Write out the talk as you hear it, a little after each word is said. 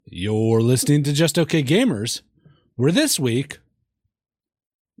You're listening to Just Okay Gamers, where this week,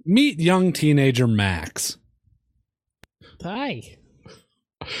 meet young teenager Max. Hi.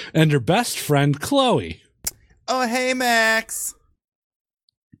 And her best friend, Chloe. Oh, hey, Max.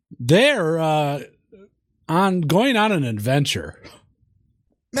 They're going on an adventure.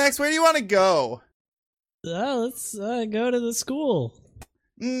 Max, where do you want to go? Let's go to the school.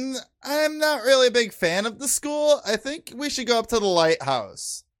 I'm not really a big fan of the school. I think we should go up to the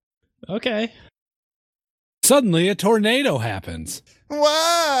lighthouse. Okay. Suddenly, a tornado happens.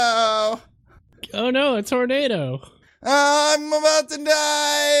 Wow. Oh no, a tornado. I'm about to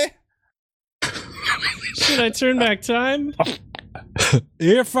die. Should I turn back time?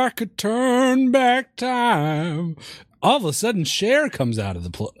 If I could turn back time. All of a sudden, Cher comes out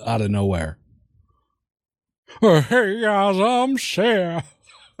of nowhere. Oh, hey guys, I'm Cher.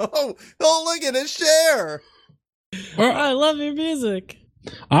 Oh, look at it, Cher. I love your music.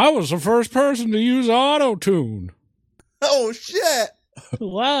 I was the first person to use auto-tune. Oh, shit.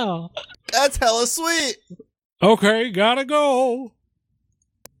 Wow. That's hella sweet. Okay, gotta go.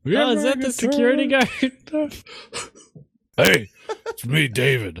 Oh, is that the security guard? Hey, it's me,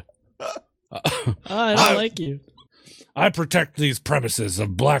 David. I don't like you. I protect these premises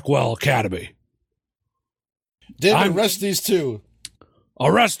of Blackwell Academy. David, arrest these two.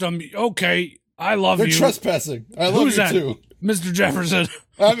 Arrest them. Okay, I love They're you. They're trespassing. I love Who's you that? too. Mr. Jefferson.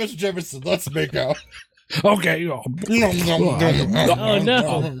 I'm Mr. Jefferson. Let's make out. Okay. Oh no. Oh, that's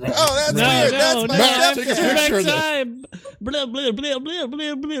weird. That's my Matt, take a stepdad. picture of this. Time. Blah, blah, blah, blah,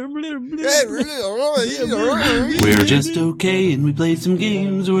 blah, blah, blah, blah. We're just okay and we play some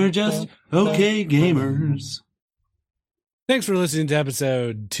games. We're just okay gamers. Thanks for listening to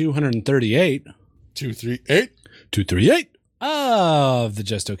episode 238. 238. 238 of the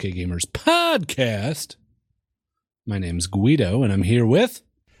Just Okay Gamers podcast. My name's Guido, and I'm here with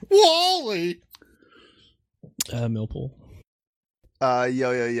Wally. Millpool.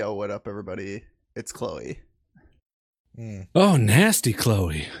 Yo, what up, everybody? It's Chloe. Oh, nasty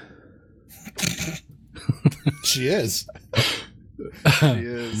Chloe. She is. She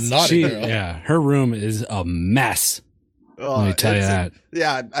is. Naughty girl. Yeah, her room is a mess. Let me tell you that.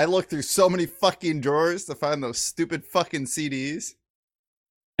 Yeah, I looked through so many fucking drawers to find those stupid fucking CDs.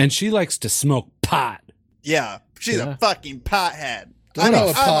 And she likes to smoke pot. Yeah, she's a fucking pothead. I'm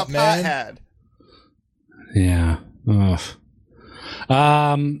a pothead. Yeah. Ugh.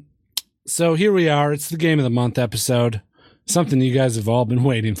 So here we are. It's the Game of the Month episode. Something you guys have all been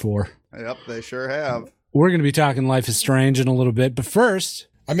waiting for. Yep, they sure have. We're going to be talking Life is Strange in a little bit, but first...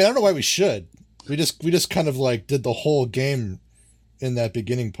 I mean, I don't know why we should. We just kind of like did the whole game in that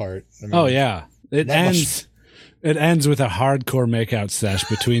beginning part. I mean, oh, yeah. It ends with a hardcore makeout sesh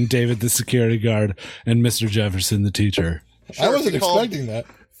between David the security guard and Mr. Jefferson the teacher. Sure, I wasn't expecting that.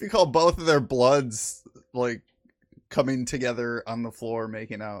 If you call both of their bloods like coming together on the floor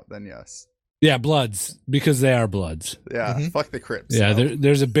making out, then yes. Yeah, Bloods, because they are Bloods. Yeah, fuck the Crips. Yeah,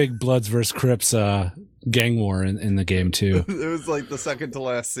 there's a big Bloods versus Crips gang war in the game, too. It was like the second to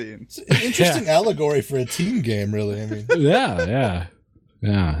last scene. It's an interesting allegory for a team game, really. I mean,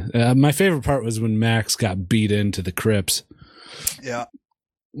 Yeah. My favorite part was when Max got beat into the Crips. Yeah.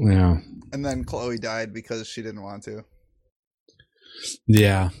 Yeah. And then Chloe died because she didn't want to.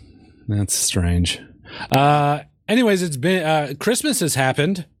 Yeah, that's strange. Anyways, it's been Christmas has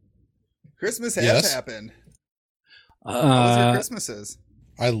happened. Christmas has happened. How was your Christmases?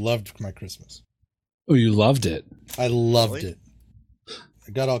 I loved my Christmas. Oh, you loved it. I loved it.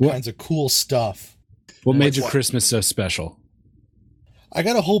 I got all kinds of cool stuff. What made your Christmas so special? I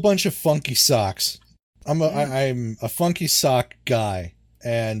got a whole bunch of funky socks. I'm a funky sock guy,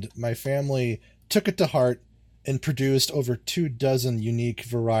 and my family took it to heart and produced over 24 unique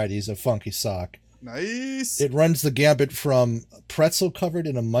varieties of funky sock. Nice. It runs the gambit from pretzel covered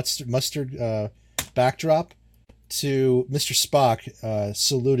in a mustard backdrop to Mr. Spock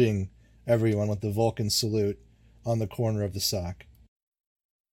saluting everyone with the Vulcan salute on the corner of the sock.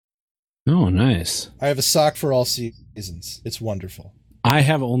 Oh, nice. I have a sock for all seasons. It's wonderful. I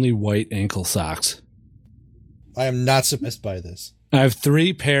have only white ankle socks. I am not surprised by this. I have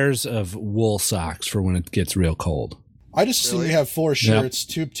 3 pairs of wool socks for when it gets real cold. I just assume you have 4 shirts,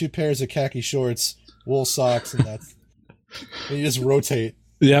 two pairs of khaki shorts, wool socks, and that's and you just rotate.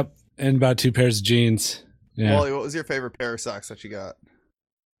 Yep, and about 2 pairs of jeans. Yeah. Wally, what was your favorite pair of socks that you got?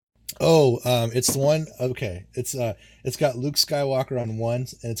 Oh, it's the one. Okay, it's got Luke Skywalker on one,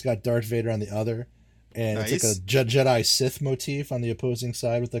 and it's got Darth Vader on the other, and Nice. it's like a Jedi Sith motif on the opposing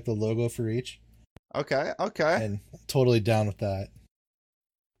side with like the logo for each. Okay. And totally down with that.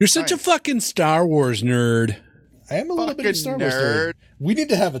 You're such a Nice. fucking Star Wars nerd. I am a little bit of a Star Wars nerd. nerd. We need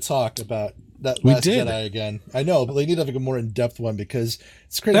to have a talk about that We Last did. Jedi again. I know, but they need to have a more in-depth one because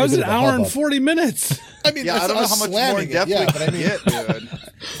it's crazy. That was an hour and 40 minutes. I mean, Yeah, I don't know how much more in depth we but can I mean, get, dude.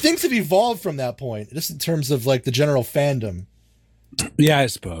 things have evolved from that point, just in terms of like the general fandom. Yeah, I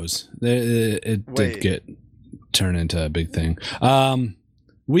suppose it Wait. did turn into a big thing.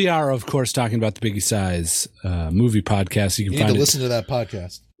 We are, of course, talking about the Biggie Size movie podcast. You You can need find to it, listen to that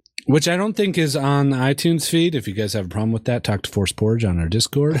podcast. which I don't think is on the iTunes feed. If you guys have a problem with that, talk to Force Porge on our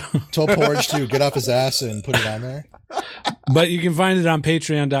Discord. Tell Porge to get off his ass and put it on there. But you can find it on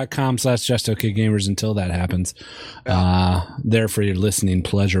patreon.com/justokgamers until that happens. There for your listening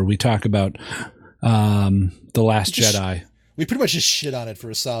pleasure. We talk about The Last Jedi. We pretty much just shit on it for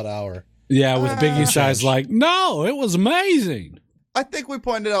a solid hour. Yeah, with Biggie Size Judge. like, no, it was amazing. I think we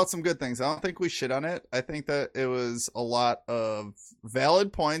pointed out some good things. I don't think we shit on it. I think that it was a lot of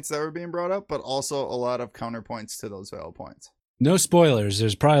valid points that were being brought up, but also a lot of counterpoints to those valid points. No spoilers.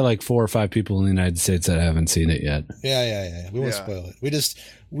 There's probably like 4 or 5 people in the United States that haven't seen it yet. Yeah. We won't Yeah. spoil it.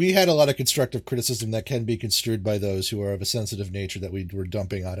 We had a lot of constructive criticism that can be construed by those who are of a sensitive nature that we were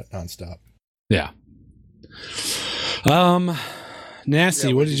dumping on it nonstop. Yeah. Nasty,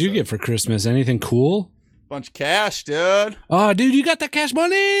 Yeah, what what'd did you you say? get for Christmas? Anything cool? Bunch of cash, dude. Oh, dude, you got that cash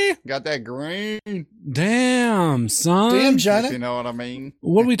money? Got that green. Damn, son. Damn, If you Johnny. know what I mean.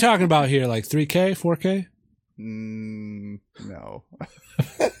 What are we talking about here? Like 3K, 4K? No.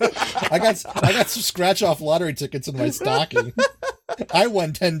 I got some scratch off lottery tickets in my stocking. I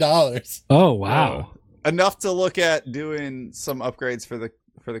won $10. Oh, wow. Enough to look at doing some upgrades for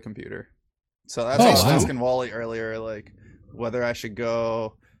the computer. So that's Oh, what I was wow. asking Wally earlier, like whether I should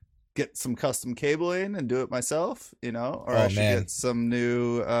go get some custom cabling and do it myself, or Oh, I should man. get some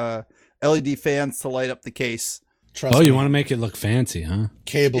new LED fans to light up the case. Trust Oh, me, you want to make it look fancy, huh?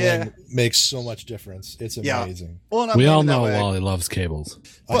 cabling Yeah. makes so much difference. It's Yeah. amazing. Well, and I'm We all thinking that know way. Wally loves cables.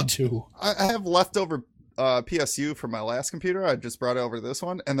 I But- do. I have leftover PSU from my last computer. I just brought it over to this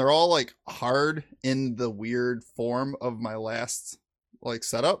one, and they're all like hard in the weird form of my last like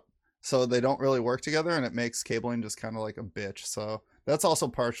setup, so they don't really work together, and it makes cabling just kind of like a bitch. So that's also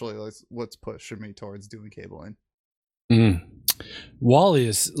partially like what's pushing me towards doing cabling. Mm. Wally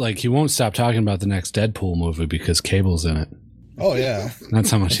is like, he won't stop talking about the next Deadpool movie because cable's in it. Oh, yeah.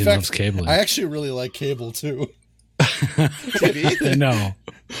 That's how much In he fact, loves cabling. I actually really like cable, too. TV? No.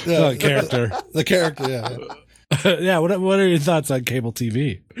 The Character. The character, yeah. Yeah, what are your thoughts on cable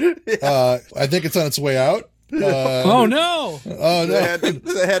TV? I think it's on its way out. Oh, no. Oh, They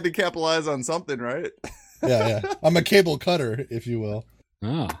no. had to capitalize on something, right? Yeah. I'm a cable cutter, if you will.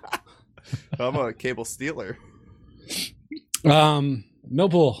 Oh. I'm a cable stealer.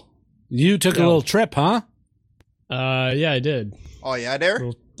 Millpool, you took a Yeah. little trip, huh? Yeah, I did. Oh yeah, there,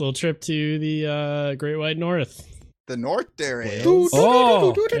 Little trip to the Great White North. the north there is.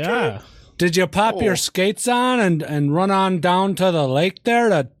 Oh. Yeah. Did you pop Oh. your skates on and run on down to the lake there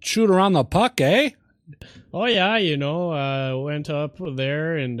to shoot around the puck, eh? Oh yeah, went up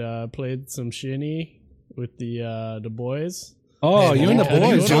there and played some shinny with the boys. Oh, Man, you and the when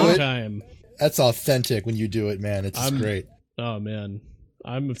you boys, do huh? it- Time. That's authentic when you do it, man. It's just I'm- great. Oh man,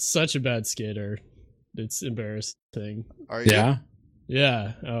 I'm such a bad skater. It's embarrassing. Are you? Yeah.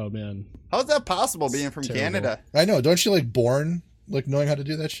 Yeah. Oh man. How's that possible being from Terrible. Canada? I know. Don't you like born like knowing how to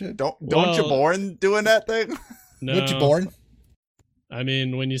do that shit? Don't you Well- born doing that thing? No. Weren't you born? I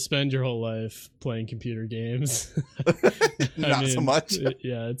mean, when you spend your whole life playing computer games, Not so much.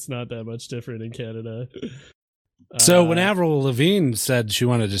 Yeah, it's not that much different in Canada. So when Avril Lavigne said she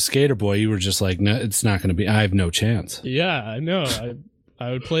wanted a skater boy, you were just like, no, it's not going to be. I have no chance. Yeah, I know.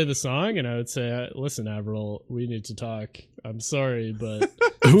 I would play the song and I would say, "Listen, Avril, we need to talk. I'm sorry, but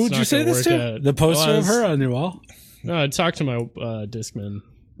Who would not you say gonna this work to? out." The poster Well, I of her on your wall? no, I'd talk to my Discman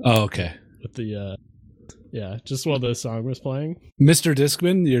Oh, okay. with the just while the song was playing. Mr.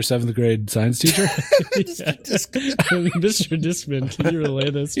 Discman, your 7th grade science teacher? Yeah. Mr. Discman, can you relay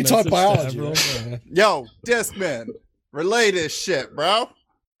this? You message taught to biology. Avril? right? Yo, Discman, relay this shit, bro.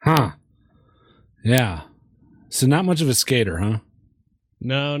 Huh. Yeah. So not much of a skater, huh?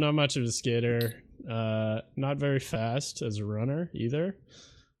 No, not much of a skater. Not very fast as a runner either.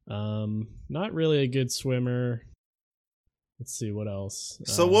 Not really a good swimmer. Let's see what else.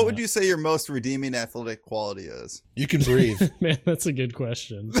 So, what would you say your most redeeming athletic quality is? You can breathe. Man, that's a good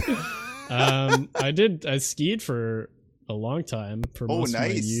question. I skied for a long time for Oh, most of my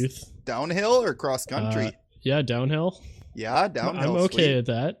nice. youth. Downhill or cross country? Yeah, downhill. Yeah, downhill. I'm okay sweet. at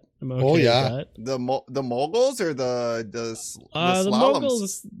that. I'm okay Oh, yeah. at that. The moguls or the The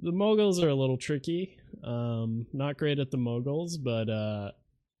slaloms? moguls are a little tricky. Not great at the moguls, but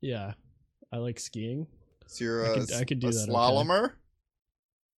yeah, I like skiing. So you're I could do a that, okay. slalomer?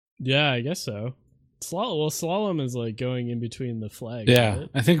 Yeah, I guess so. Slalom is like going in between the flags. Yeah, right?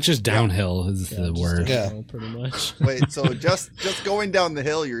 I think just downhill is Yeah, the just word. Yeah. downhill, pretty much. Wait, so just going down the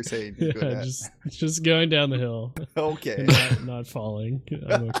hill, you're saying you're good Yeah, at. just going down the hill, Okay. and not falling.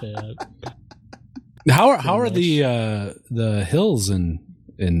 I'm okay at. How are Pretty the hills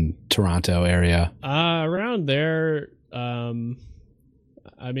in Toronto area? Around there,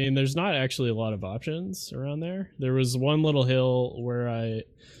 I mean, there's not actually a lot of options around there. There was one little hill where I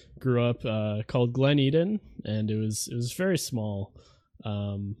grew up called Glen Eden, and it was very small.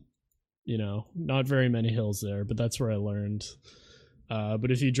 You know, not very many hills there, but that's where I learned.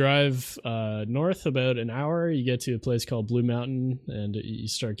 But if you drive north about an hour, you get to a place called Blue Mountain, and you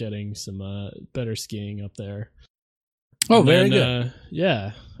start getting some better skiing up there. Oh, And very then, good.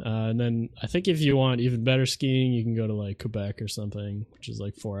 Yeah. And then I think if you want even better skiing, you can go to like Quebec or something, which is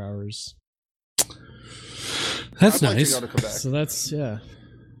like 4 hours. That's I'd like nice. to go to Quebec. So that's, yeah.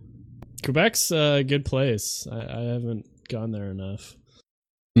 Quebec's a good place. I haven't gone there enough.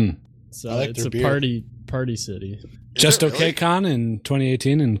 Hmm. So I like it's their a beer. party city. Is Just it okay really? con in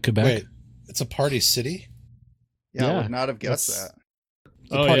 2018 in Quebec. Wait, it's a party city? Yeah, I Yeah, would not have guessed that's- that.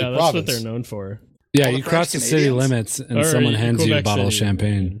 It's a Oh party yeah, that's what province. they're known for. Yeah, All the you French cross the city Canadians? limits and Or someone hands you a Quebec bottle of City.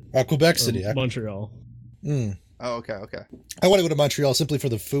 champagne. Quebec Or City. Montreal. Oh, okay, okay. I want to go to Montreal simply for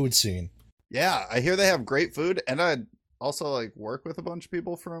the food scene. Yeah, I hear they have great food, and I'd also like work with a bunch of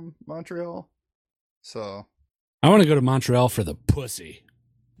people from Montreal. So, I want to go to Montreal for the pussy.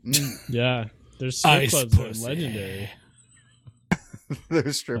 Yeah, there's strip Ice clubs that are pussy. legendary.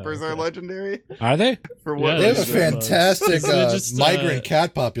 their strippers Oh, are okay. legendary. Are they? For Yeah, what They have a there's reason? fantastic So they just, migrant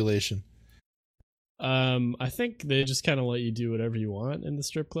cat population. I think they just kind of let you do whatever you want in the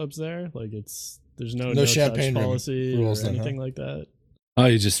strip clubs there. Like there's no No touch champagne policy rules or then, huh? anything like that. Oh,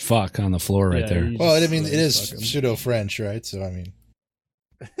 you just fuck on the floor right Yeah, there. you Well, I just, mean, it is fuck 'em. pseudo French, right? So I mean,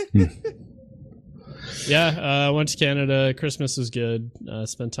 Yeah, I went to Canada. Christmas was good.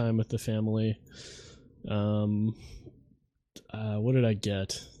 Spent time with the family. What did I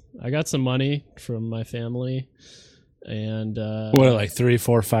get? I got some money from my family, and What, like 3,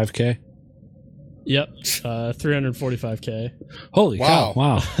 4, 5K? yep, 345K. Holy Wow.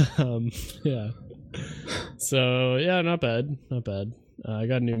 cow! Wow. Yeah. So yeah, not bad, not bad. I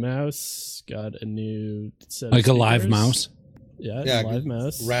got a new mouse. Got a new set of Like a live speakers. mouse. Yeah, Yeah, live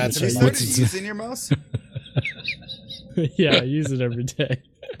mouse. rats Have you are started What's- using your mouse? Yeah, I use it every day.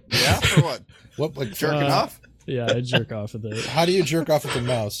 Yeah, for what? what? Like, Jerking Uh, off? Yeah, I jerk off with it. how do you jerk off with the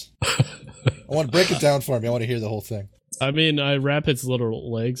mouse? I want to break it down for me. I want to hear the whole thing. I mean, I wrap its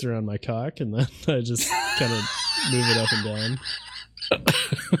little legs around my cock, and then I just kind of move it up and down,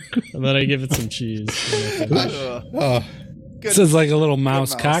 and then I give it some cheese. and then I finish. Oh, Good. This is like a little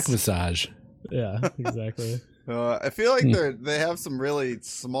mouse mouse. cock massage. Yeah, exactly. I feel like they have some really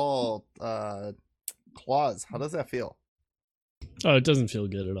small claws. How does that feel? Oh, it doesn't feel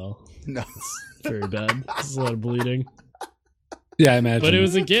good at all. No. It's very bad. There's a lot of bleeding. Yeah, I imagine. But it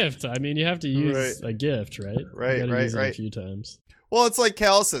was a gift. I mean, you have to use Right. a gift, right? Right, you gotta right, use it right. a few times. Well, it's like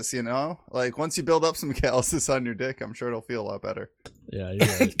calluses, you know? Like once you build up some calluses on your dick, I'm sure it'll feel a lot better. Yeah, you're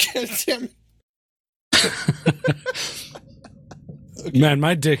right. God damn it. Man,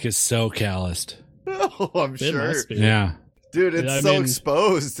 my dick is so calloused. Oh, I'm It sure. must be. Yeah. Dude, it's Yeah, I so mean,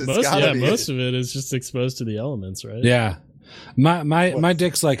 exposed. It's gotta be. most of it is just exposed to the elements, right? Yeah. My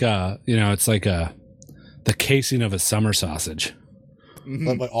dick's like it's like the casing of a summer sausage.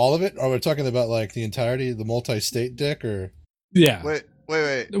 Mhm. But all of it? Or we're talking about like the entirety, the multi-state dick, or Yeah. Wait.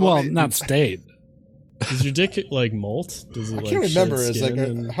 Well, Let me- not state. Does your dick like molt? Does it I like can't remember. shed It's like skin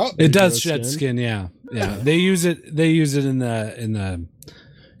and- how It does grow shed skin, yeah. Yeah. They use it in the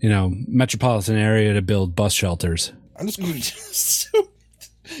metropolitan area to build bus shelters. I'm just going to assume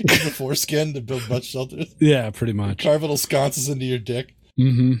use the foreskin to build butt shelters. Yeah, pretty much. Carve little sconces into your dick.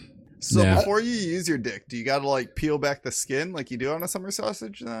 Mm-hmm. So Yeah. before you use your dick, do you gotta like peel back the skin like you do on a summer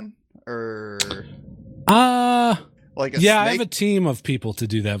sausage then? Or like a Yeah, I snake? have a team of people to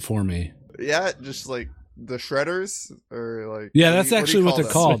do that for me. Yeah, just like the shredders or like Yeah, that's actually what they're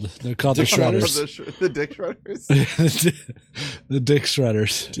them? called. They're called the Dick shredders. shredders. The dick shredders. The dick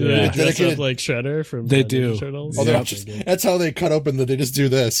shredders. Do they Yeah. dress Dedicated- up like Shredder from They Ninja do. Turtles? Oh, they're Yeah. just, that's how they cut open. They just do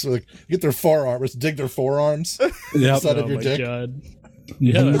this. Like, get their forearms, dig their forearms. Yep. Inside of Oh your my dick. god.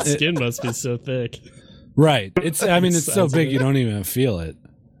 Yeah, Mhm. that skin must be so thick. Right. It's so Sounds big good. you don't even feel it.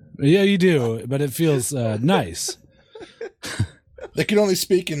 Yeah, you do, but it feels nice. They can only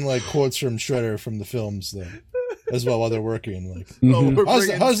speak in like quotes from Shredder from the films, though, as well while they're working. Like, Oh, Mhm. we're how's,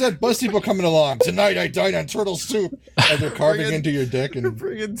 bringing, how's that bus people coming along? Tonight I dined on turtle soup. As they're carving Bring it- into your dick, we're and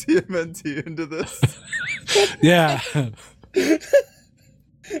bringing TMNT into this. Yeah.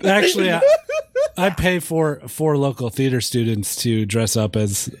 Actually, I pay for 4 local theater students to dress up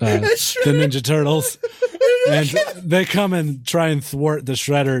as the Ninja Turtles, and they come and try and thwart the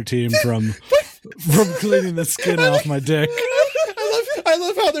Shredder team from cleaning the skin off my dick. I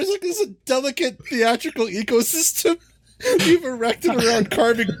love how there's like this delicate theatrical ecosystem you've erected around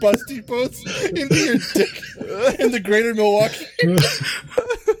carving bus depots into your dick in the greater Milwaukee.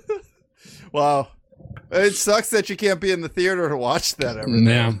 Wow. It sucks that you can't be in the theater to watch that every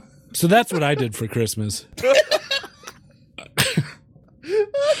day. Yeah. So that's what I did for Christmas.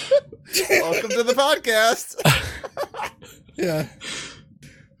 Welcome to the podcast. Yeah.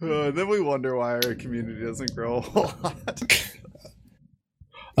 Then we wonder why our community doesn't grow a whole lot.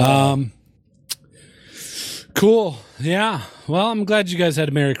 Cool. Yeah. Well, I'm glad you guys had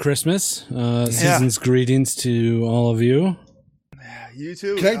a Merry Christmas. Season's greetings to all of you. You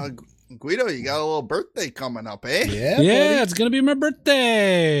too. Can Guido, you got a little birthday coming up, eh? Yeah, Yeah, it's gonna be my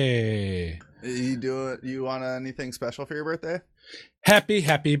birthday. You want anything special for your birthday?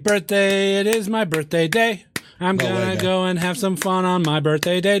 Happy birthday. It is my birthday day. I'm No way, gonna man. go and have some fun on my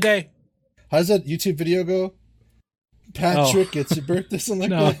birthday day. How does that YouTube video go? Patrick, it's your birthday, something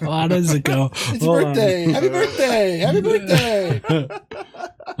like No, that. how does it go? It's your birthday. Happy birthday. Happy birthday.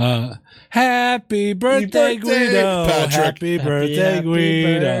 Happy birthday, Guido. Patrick. Happy birthday,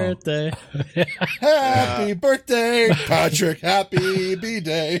 Guido. Birthday. Happy birthday, Patrick. Happy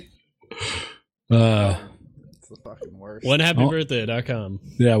B-Day. It's the fucking worst. OneHappyBirthday.com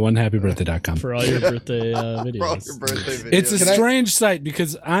Yeah, onehappybirthday.com. for all your birthday For all videos. your birthday videos. It's a Can I- strange site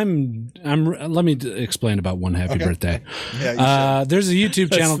because I'm. Let me explain about One Happy Okay. Birthday. Yeah, you There's a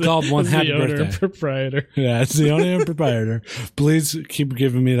YouTube channel called One That's Happy the owner and Birthday. proprietor. Yeah, it's the owner and proprietor. Please keep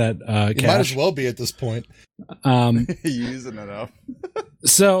giving me that You might cash. as well be at this point. should. You're using it up.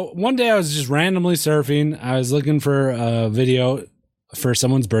 So one day I was just randomly surfing. I was looking for a video for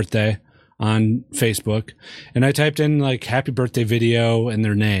someone's birthday on Facebook, and I typed in like happy birthday video and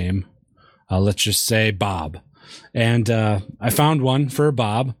their name. Let's just say Bob. And I found one for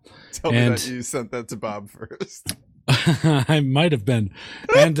Bob. Tell me And- that you sent that to Bob first. I might have been.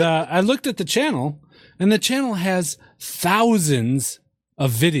 And I looked at the channel, and the channel has thousands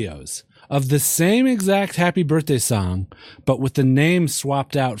of videos of the same exact happy birthday song, but with the name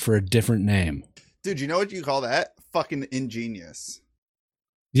swapped out for a different name. Dude, you know what you call that? Fucking ingenious.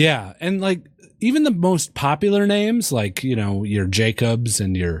 Yeah. And like even the most popular names, like, you know, your Jacobs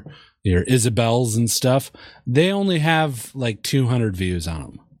and your Isabels and stuff, they only have like 200 views on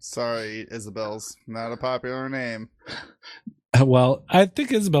them. Sorry, Isabel's not a popular name. Well, I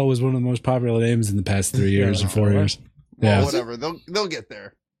think Isabel was one of the most popular names in the past 3 years or 4 years. Well, Yeah. whatever. They'll get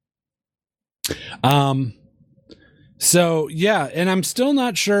there. So yeah, and I'm still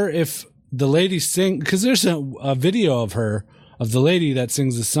not sure if the lady because there's a video of the lady that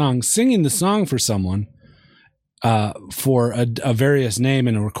sings the song, singing the song for someone, for a various name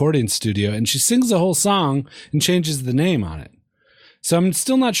in a recording studio, and she sings the whole song and changes the name on it. So I'm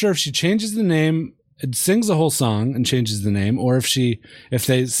still not sure if she changes the name, sings the whole song and changes the name, or if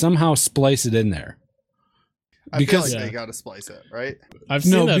they somehow splice it in there. I Because- feel like Yeah. they gotta splice it, right? I've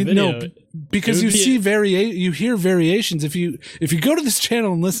seen that video. Because It you would be- see you hear variations. If you go to this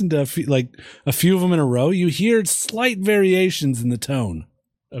channel and listen to a few of them in a row, you hear slight variations in the tone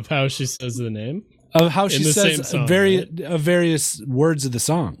Of how she says the name. of how she In the says same song, various words of the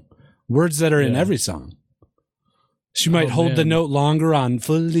song, words that are in Yeah. every song. She might Oh, hold the man. note longer on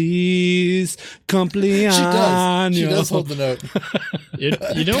Feliz Cumpleaños. She does hold the note. You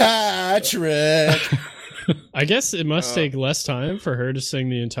don't. Patrick. I guess it must take less time for her to sing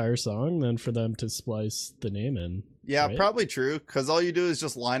the entire song than for them to splice the name in. Yeah, Right? probably true. Because all you do is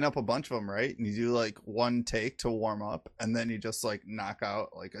just line up a bunch of them, right? And you do like one take to warm up, and then you just like knock out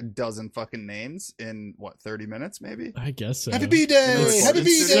like a dozen fucking names in 30 minutes, maybe? I guess so. Happy B-Day. It's Happy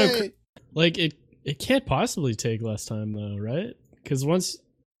so B-Day. Like it can't possibly take less time though, right? Because once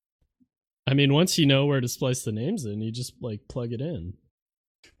you know where to splice the names in, you just like plug it in.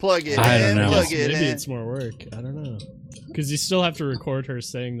 Plug it I don't in, know. plug it Maybe in. it's more work. I don't know. Because you still have to record her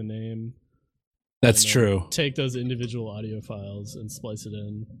saying the name. That's and then true. Take those individual audio files and splice it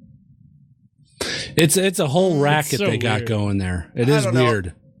in. It's a whole racket so they got weird. going there. It I is don't know.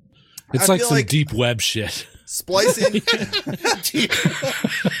 weird. It's I like feel some like- deep web shit. Splicing.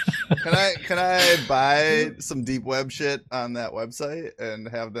 Can I buy some deep web shit on that website and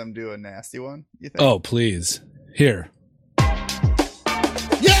have them do a nasty one? You think? Oh, please. Here.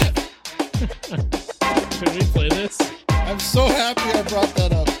 Yeah. Can we play this? I'm so happy I brought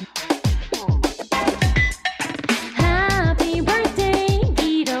that up. Happy birthday,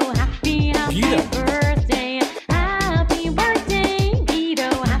 Guido. Happy Guido. birthday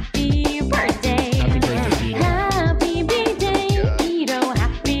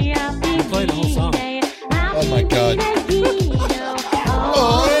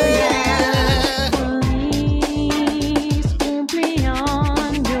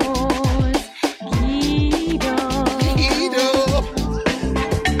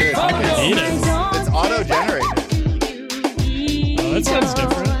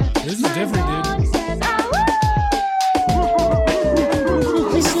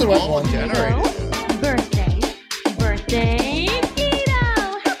went all one. generated. Birthday,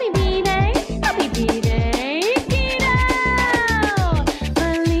 Guido! Happy B-Day! Happy B-Day, Guido!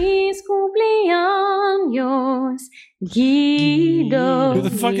 Feliz cumpleaños, Guido! Who the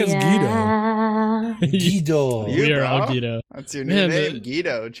fuck is Guido? Yeah. Guido. You, We are bro. all Guido. That's your new Man, name, the-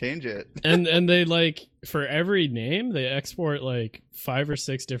 Guido. Change it. And they like for every name they export like 5 or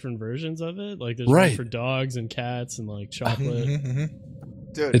 6 different versions of it. Like there's Right. one for dogs and cats and like chocolate.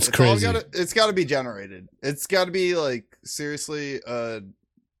 Dude, It's crazy. It's got to be generated. It's got to be like seriously a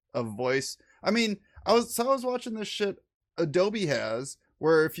voice. I mean, I was watching this shit Adobe has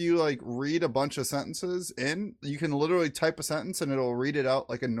where if you like read a bunch of sentences in, you can literally type a sentence and it'll read it out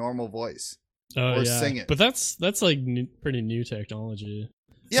like a normal voice. Oh Or yeah, sing it. but that's like pretty new technology.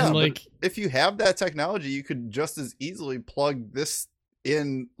 Yeah, And, but like- if you have that technology, you could just as easily plug this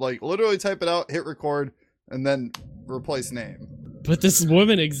in, like literally type it out, hit record, and then replace name. But this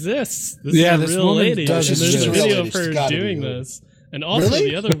woman exists. This Yeah, is a this real woman lady. does And there's a exist. video Real of lady. She's her gotta be doing real. this. And also Really?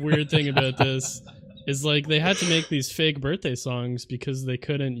 the other weird thing about this is like they had to make these fake birthday songs because they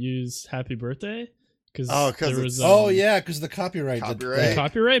couldn't use "Happy Birthday" because Oh, 'cause there it's- was Oh yeah, because the copyright. Copyright.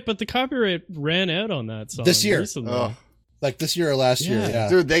 copyright, but the copyright ran out on that song This year. recently. Oh, like this year or last year. Yeah. Yeah.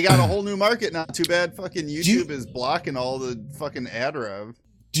 dude, they got a whole new market now. Too bad fucking you- YouTube is blocking all the fucking ad rev.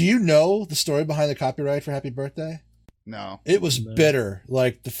 Do you know the story behind the copyright for Happy Birthday? No. It was No. bitter.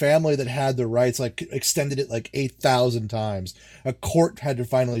 Like the family that had the rights, like extended it like 8,000 times. A court had to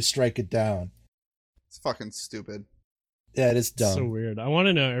finally strike it down. It's fucking stupid. Yeah, it is dumb. So weird. I want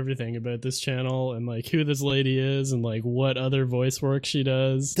to know everything about this channel and like who this lady is and like what other voice work she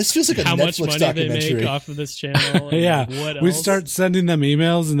does. This feels like a How much Netflix money they documentary. make off of this channel. And Yeah, like, what we else. start sending them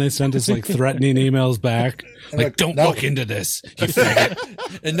emails and they send us like threatening emails back. And Like, don't now- look into this, you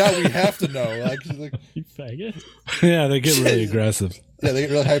faggot. And now we have to know. Like, You faggot. Yeah, they get really aggressive. yeah, they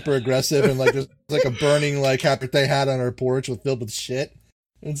get real hyper aggressive and like there's like a burning like Happy Birthday hat on our porch with filled with shit.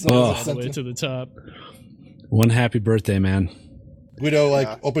 And so Oh. All it's the way something- to the top. One happy birthday, man. Guido like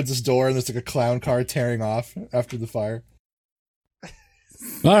Yeah. opens his door and there's like a clown car tearing off after the fire.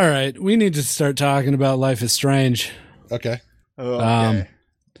 All right, we need to start talking about Life is Strange. Okay. Oh, okay.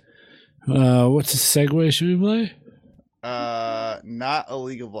 What's the segue should we play? Not a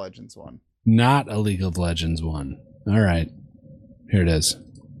League of Legends one. Not a League of Legends one. All right, here it is.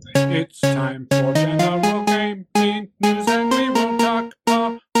 It's time for general game news, and we will talk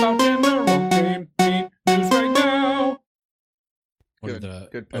about general game news right now. One of Good, the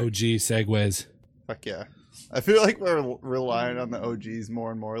good pick. OG segues. Fuck yeah. I feel like we're relying on the OGs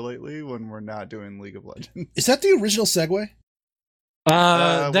more and more lately when we're not doing League of Legends. Is that the original segue?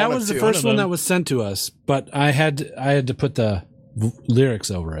 That one of was the two. first One one of that them. was sent to us, but I had to put the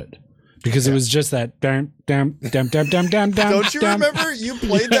lyrics over it because it was just that dam dam dam dam dam dam dam. Don't you dam. remember you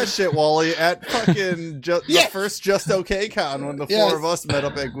played that shit, Wally, at fucking the first Just Okay Con when the Yes. four of us met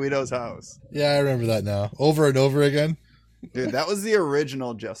up at Guido's house? Yeah, I remember that now. Over and over again. Dude, that was the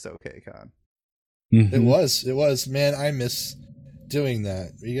original Just Okay Con. Mhm. It was. Man, I miss doing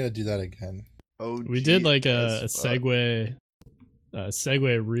that. You gotta do that again. OG We did like a as fuck. segue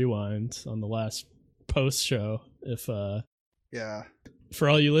rewind on the last post show. If Yeah. for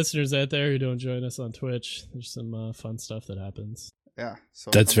all you listeners out there who don't join us on Twitch, there's some fun stuff that happens. Yeah.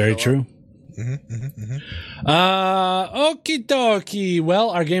 So That's come very show up. true. Okie dokie. Well,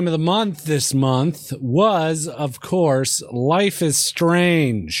 our game of the month this month was, of course, Life is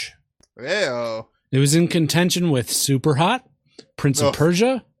Strange. Ew. It was in contention with Super Hot, Prince of Ugh.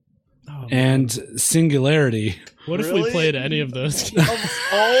 Persia, Oh, and Singularity. what if Really? we played any of those? Of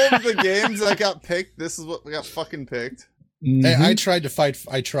all of the games that got picked, this is what got fucking picked. Hey, I Mhm. tried to fight.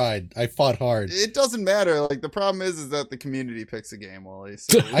 I tried. I fought hard. It doesn't matter. Like the problem is that the community picks a game, Wally.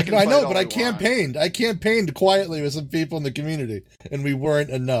 So we I can know, fight all but I we want. campaigned. I campaigned quietly with some people in the community, and we weren't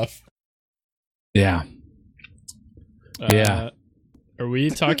enough. Yeah. Yeah. Are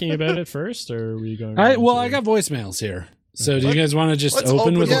we talking about it first, or are we going? I into- got voicemails here. So do you Let- guys want to just let's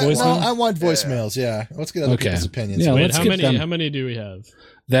open open with it. a Yeah, voicemail? well, I want voicemails. Yeah, let's get other Okay. people's opinions. Yeah, Wait, let's how get many? them. How many do we have?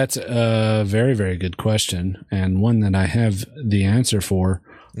 That's a very, very good question, and one that I have the answer for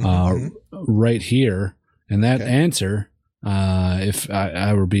Mhm. right here. And that Okay. answer, if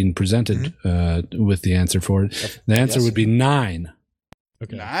I were being presented with the answer for it, the answer Yes. would be 9.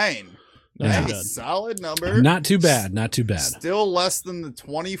 Okay, 9. Not Yeah. too Nice, bad. solid number. Not too bad. Not too bad. Still less than the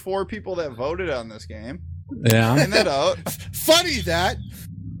 24 people that voted on this game. Yeah. Find that out. Funny that.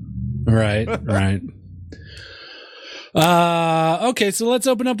 Right. Right. Okay, so let's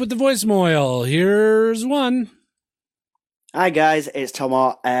open up with the voicemail. Here's one. Hi guys, it's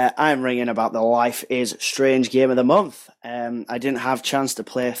Tomo. I'm ringing about the Life is Strange Game of the Month. I didn't have a chance to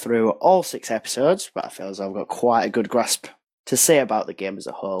play through all 6 episodes, but I feel as though I've got quite a good grasp to say about the game as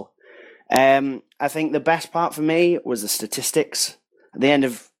a whole. I think the best part for me was the statistics. At the end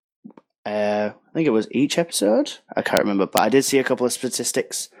of, I think it was each episode, I can't remember, but I did see a couple of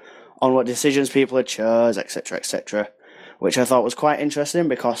statistics on what decisions people had chose, etc., which I thought was quite interesting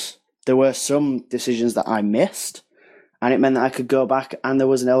because there were some decisions that I missed, and it meant that I could go back and there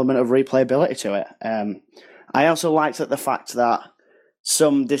was an element of replayability to it. I also liked the fact that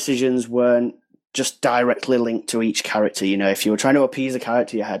some decisions weren't just directly linked to each character. You know, if you were trying to appease a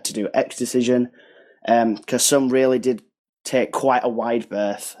character, you had to do X decision, because some really did take quite a wide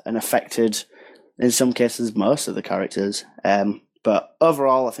berth and affected, in some cases, most of the characters. But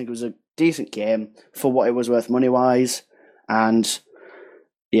overall, I think it was a decent game for what it was worth money-wise. And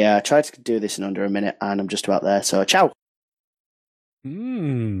yeah, I tried to do this in under a minute, and I'm just about there. So, ciao.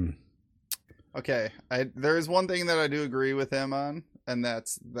 Okay, there is one thing that I do agree with him on, and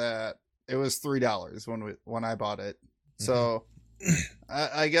that's that it was $3 when I bought it. So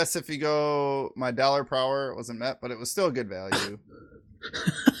I guess if you go my dollar per hour, it wasn't met, but it was still a good value.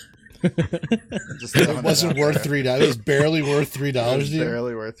 Just It wasn't worth $3. It was barely worth $3. It was to you?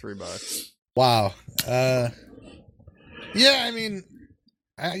 barely worth $3. Wow. Yeah, I mean,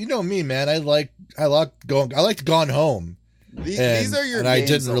 you know me, man. I liked Gone Home. These are your and games, I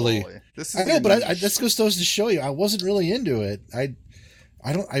didn't though, really. Wally. This is I know, your but niche. this goes to show you, I wasn't really into it.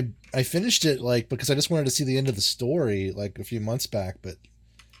 I finished it because I just wanted to see the end of the story like a few months back, but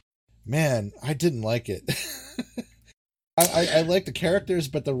man, I didn't like it. I liked the characters,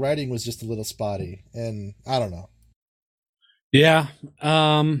 but the writing was just a little spotty, and I don't know. Yeah.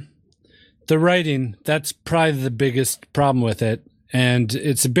 The writing, that's probably the biggest problem with it. And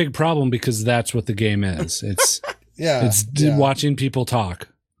it's a big problem because that's what the game is. It's Yeah, watching people talk.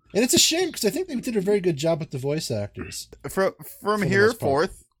 and it's a shame because I think they did a very good job with the voice actors. From the here most part.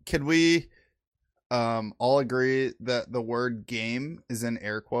 forth, can we all agree that the word game is in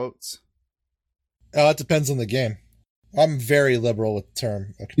air quotes? Oh, it depends on the game. I'm very liberal with the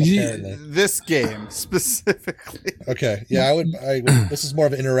term, apparently. This game specifically. Okay, yeah, I would. This is more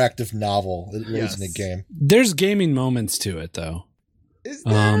of an interactive novel. It really isn't a Yes. game. There's gaming moments to it, though. Is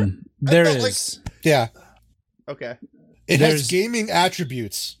there? There felt is. Yeah, Okay. it There's- has gaming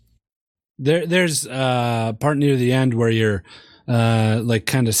attributes. There's part near the end where you're like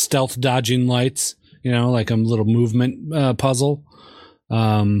kind of stealth dodging lights, you know, like a little movement puzzle.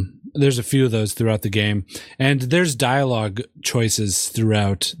 There's a few of those throughout the game, and there's dialogue choices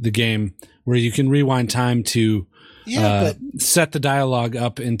throughout the game where you can rewind time to Yeah, set the dialogue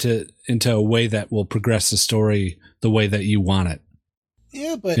up into a way that will progress the story the way that you want it.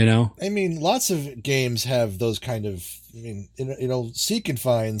 but You know, I mean, lots of games have those kind of. I mean, seek and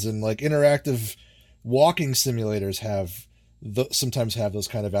finds and like interactive walking simulators have sometimes have those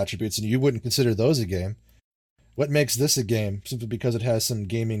kind of attributes, and you wouldn't consider those a game. What makes this a game? Simply because it has some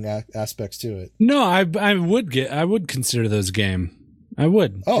gaming aspects to it. no, I would consider those a game. I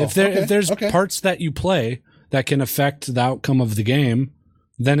would. Oh, if there's okay. parts that you play that can affect the outcome of the game,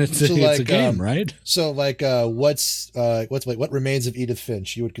 then it's So, a like, game, right? So, like, what Remains of Edith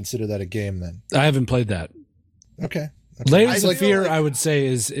Finch? You would consider that a game then? I haven't played that. Okay. Layers I of feel Fear, like- I would say,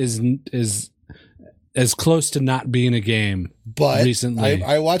 is as close to not being a game. But Recently.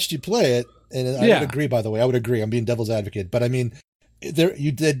 I watched you play it, and I Yeah. would agree. By the way, I would agree. I'm being devil's advocate, but I mean,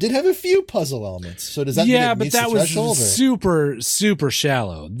 you did have a few puzzle elements. So does that mean Yeah, it but meets that the was threshold, or- super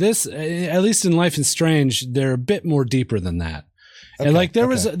shallow. This, at least in Life is Strange, they're a bit more deeper than that. Okay, And like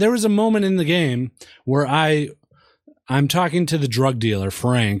there okay. was a moment in the game where I'm talking to the drug dealer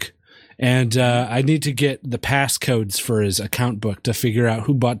Frank, and I need to get the passcodes for his account book to figure out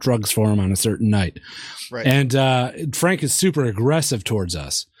who bought drugs for him on a certain night. Right. And Frank is super aggressive towards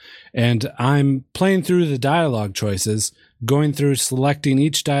us. And I'm playing through the dialogue choices, going through selecting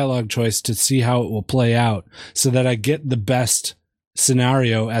each dialogue choice to see how it will play out so that I get the best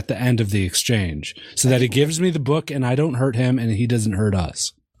scenario at the end of the exchange, so that he gives me the book and I don't hurt him and he doesn't hurt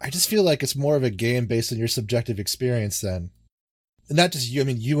us. I just feel like it's more of a game based on your subjective experience then. And not just you, I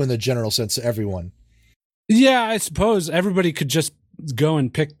mean, you in the general sense, everyone. Yeah, I suppose everybody could just go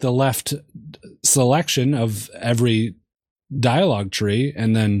and pick the left selection of every dialogue tree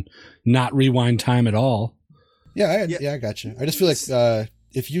and then not rewind time at all. Yeah, I got you. I just feel like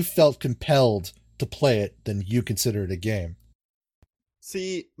if you felt compelled to play it, then you consider it a game.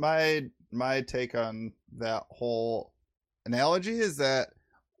 See, my take on that whole analogy is that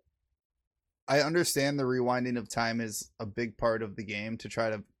I understand the rewinding of time is a big part of the game to try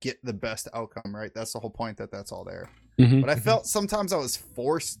to get the best outcome, right? That's the whole point, that's all there. Mhm. but I felt sometimes I was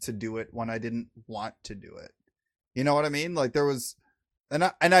forced to do it when I didn't want to do it. You know what I mean? Like there was, and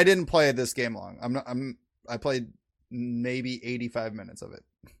I didn't play this game long. I played maybe 85 minutes of it.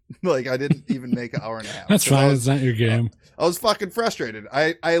 Like I didn't even make an hour and a half. That's 'Cause fine. It's not your game. I was fucking frustrated.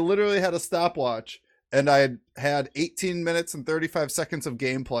 I literally had a stopwatch and I had 18 minutes and 35 seconds of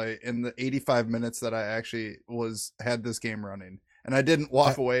gameplay in the 85 minutes that I actually had this game running, and I didn't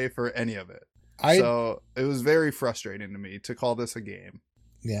walk away for any of it. So it was very frustrating to me to call this a game.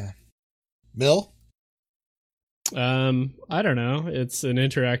 Yeah. Bill? I don't know. It's an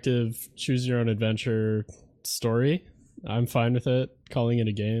interactive choose your own adventure story. I'm fine with it. Calling it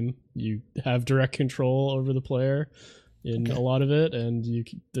a game. You have direct control over the player in a lot of it, and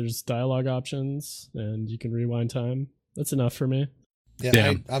there's dialogue options, and you can rewind time. That's enough for me.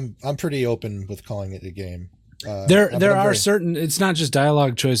 Yeah. I'm pretty open with calling it a game. There are certain. It's not just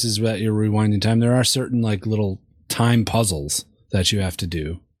dialogue choices that you're rewinding time. There are certain like little time puzzles that you have to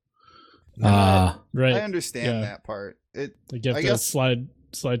do. Right. I understand that part. Like you have to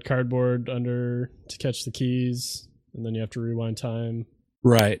slide cardboard under to catch the keys, and then you have to rewind time.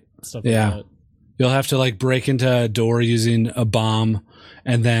 Right. Stuff like that. You'll have to like break into a door using a bomb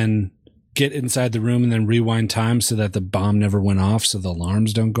and then get inside the room and then rewind time so that the bomb never went off, so the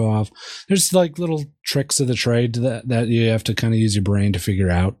alarms don't go off. There's like little tricks of the trade that you have to kind of use your brain to figure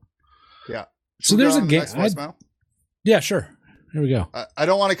out. Yeah. So there's a game. Yeah, sure. Here we go. I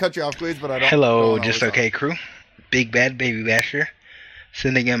don't want to cut you off, Gleeds, but I don't. Hello, Just Okay Crew. Big Bad Baby Basher.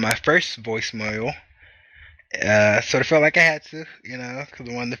 Sending in my first voicemail. Sort of felt like I had to, because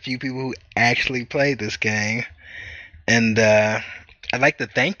I'm one of the few people who actually played this game. And I'd like to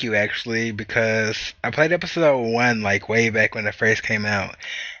thank you, actually, because I played episode 1, like, way back when it first came out.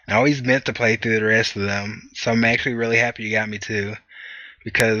 And I always meant to play through the rest of them. So I'm actually really happy you got me to,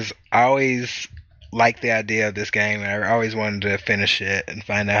 because I always liked the idea of this game, and I always wanted to finish it and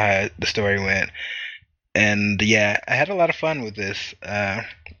find out how the story went. And yeah, I had a lot of fun with this. The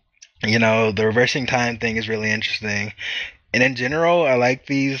reversing time thing is really interesting. And in general, I like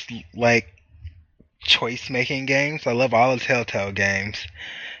these, like, choice-making games. I love all the Telltale games.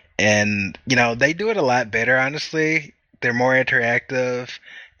 And, they do it a lot better, honestly. They're more interactive,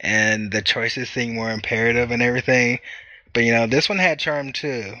 and the choices seem more imperative and everything. But, this one had charm,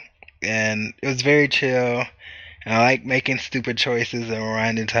 too. And it was very chill. And I like making stupid choices and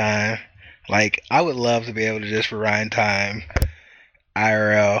rewinding time. Like, I would love to be able to just rewind time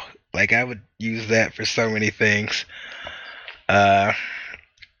IRL. Like, I would use that for so many things. But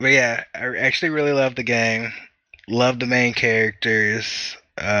yeah, I actually really love the game. Love the main characters.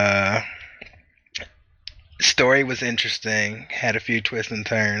 Story was interesting. Had a few twists and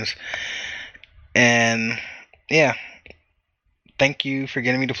turns. And yeah, thank you for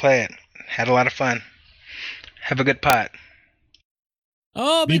getting me to play it. Had a lot of fun. Have a good pot.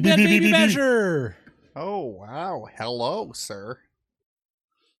 Oh, Big Bad Baby Basher! Oh, wow. Hello, sir.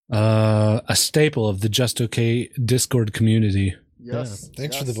 A staple of the Just Okay Discord community. Yes. Yeah.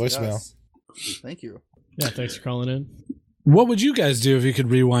 Thanks for the voicemail. Yes. Thank you. Yeah, thanks for calling in. What would you guys do if you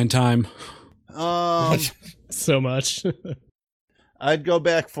could rewind time? So much. I'd go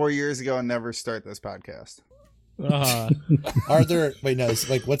back 4 years ago and never start this podcast. Are there? Wait, no. It's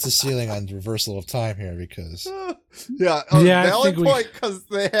like, what's the ceiling on reversal of time here? Because yeah, valid point, because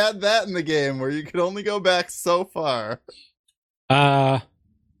they had that in the game where you could only go back so far.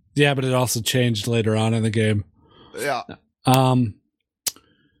 Yeah, but it also changed later on in the game. Yeah.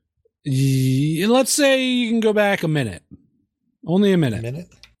 Let's say you can go back a minute. Only a minute. A minute?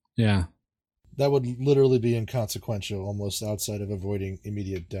 Yeah. That would literally be inconsequential, almost outside of avoiding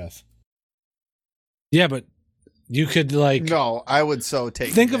immediate death. Yeah, but you could like. No, I would so take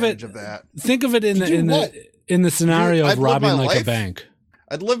advantage of that. Think of it in the scenario of robbing like a bank.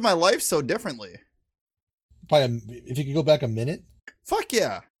 I'd live my life so differently. If you could go back a minute? Fuck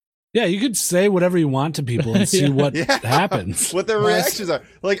yeah. Yeah, you could say whatever you want to people and see what happens. What their reactions are.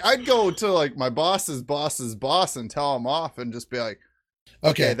 Like, I'd go to like my boss's boss and tell him off and just be like,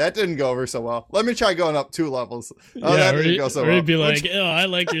 okay, that didn't go over so well. Let me try going up 2 levels. Oh, that didn't go so well. Or he'd be like, oh, I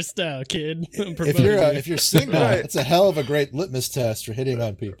like your style, kid. If you're single, it's a hell of a great litmus test for hitting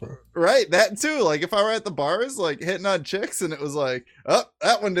on people. Right, that too. Like, if I were at the bars, like, hitting on chicks, and it was like, oh,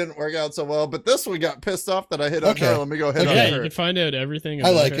 that one didn't work out so well, but this one got pissed off that I hit on her. Let me go hit on her. Yeah, you can find out everything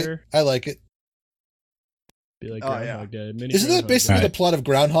about her. I like it. Be like Groundhog Day. Isn't that basically the plot of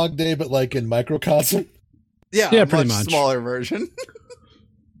Groundhog Day, but like in microcosm? Yeah, pretty much. Smaller version.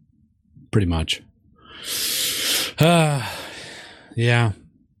 Pretty much. Yeah.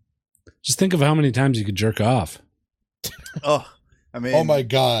 Just think of how many times you could jerk off. Oh, I mean. Oh my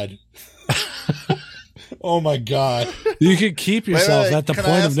God. Oh my god. You could keep yourself wait, at the can I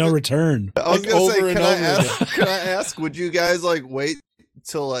point of ask no you- return. I was Like, gonna say, over and can I over ask? Can I ask? Would you guys like wait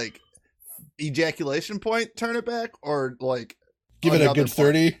till like ejaculation point, turn it back, or like Give it a another good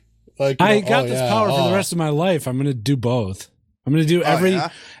 30. Like I you know, got oh, this yeah, power for the oh. rest of my life. I'm going to do both. I'm going to do point? Oh, yeah?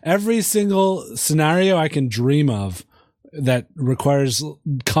 every single scenario I can dream of that requires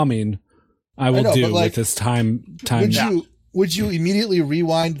coming. I will know, do but, like, with this time. Would you immediately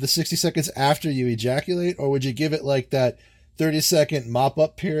rewind the 60 seconds after you ejaculate, or would you give it like that 30-second mop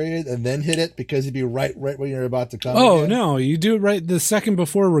up period and then hit it because you'd be right when you're about to come? Oh again? no, you do it right the second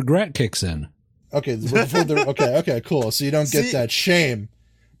before regret kicks in. Okay, okay, cool. So you don't get See- that shame.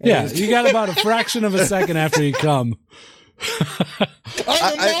 Yeah, you got about a fraction of a second after you come.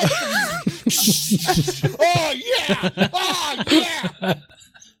 Oh yeah! Oh yeah!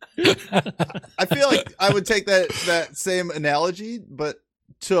 I feel like I would take that same analogy, but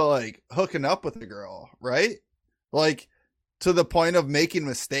to like hooking up with a girl, right? Like to the point of making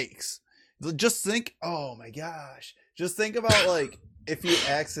mistakes. Just think, oh my gosh. Just think about like if you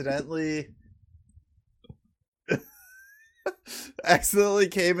accidentally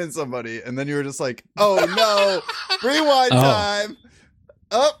came in somebody and then you were just like, oh no, rewind time.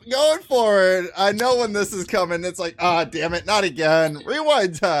 Oh, going forward. I know when this is coming. It's like, damn it, not again.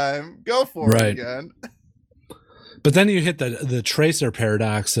 Rewind time. Go for it Right. again. But then you hit the tracer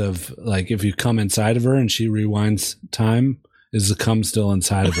paradox of like if you come inside of her and she rewinds time, is the cum still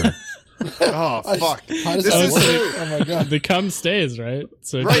inside of her? Oh fuck! How does This that is work? true. Oh my god! The cum stays, right?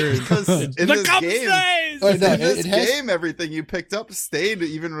 So if Right, you're- because in this game, Oh, no, in this it has- game, everything you picked up stayed,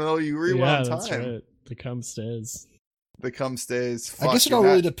 even though you yeah, rewound that's time. right. The cum stays. The cum stays. I guess it all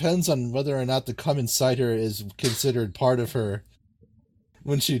really depends on whether or not the cum inside her is considered part of her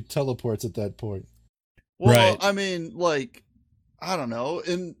when she teleports at that point. Well, Right. I mean, like, I don't know.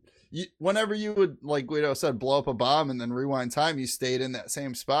 Whenever you would, like Guido said, blow up a bomb and then rewind time, you stayed in that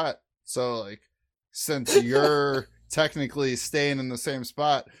same spot. So, like, since you're technically staying in the same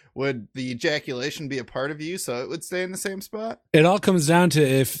spot, would the ejaculation be a part of you so it would stay in the same spot? It all comes down to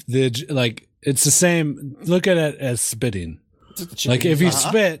if it's the same. Look at it as spitting. Like if you Uh-huh.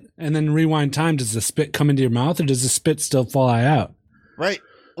 spit and then rewind time, does the spit come into your mouth or does the spit still fly out? Right.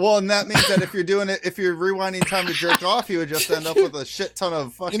 Well, and that means that if you're rewinding time to jerk off, you would just end up with a shit ton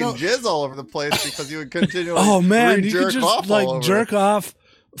of fucking jizz all over the place because you would continually Oh man, you could re-jerk just off all like over. jerk off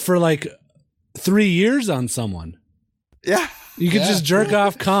for like 3 years on someone. Yeah. You could Yeah, just jerk cool.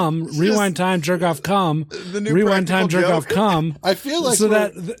 off, cum, rewind time, jerk off, cum, The new rewind time, jerk practical off, joke. cum. I feel like so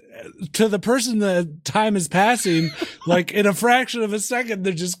we're- that to the person the time is passing, like in a fraction of a second,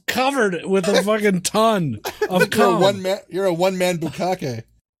 they're just covered with a fucking ton of you're a cum. one man bukkake.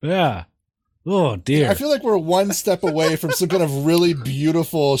 Yeah. Oh dear. I feel like we're one step away from some kind of really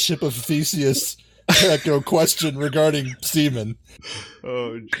beautiful Ship of Theseus question regarding semen.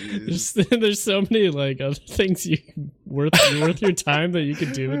 Oh jeez. There's so many like other things worth your time that you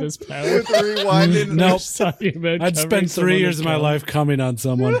could do with this power. With the rewinding. Nope. Just talking about I'd covering spend 3 someone years in of my cum. life coming on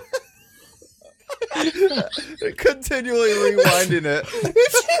someone. Continually rewinding it.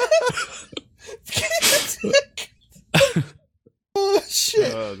 Oh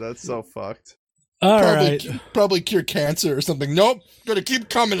shit! Oh, that's so fucked. All right. Probably cure cancer or something. Nope, gonna keep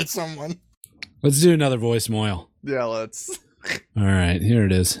coming at someone. Let's do another voicemail. Yeah, let's. All right, here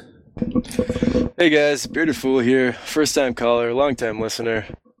it is. Hey guys, Bearded Fool here. First time caller, long time listener.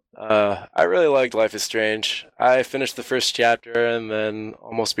 I really liked Life is Strange. I finished the first chapter and then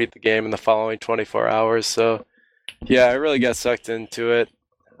almost beat the game in the following 24 hours. So, yeah, I really got sucked into it.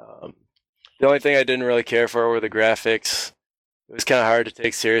 The only thing I didn't really care for were the graphics. It was kind of hard to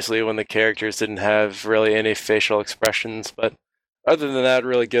take seriously when the characters didn't have really any facial expressions. But other than that,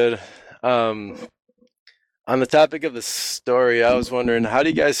 really good. On the topic of the story, I was wondering, how do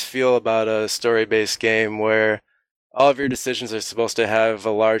you guys feel about a story-based game where all of your decisions are supposed to have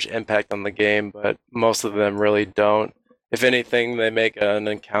a large impact on the game, but most of them really don't? If anything, they make an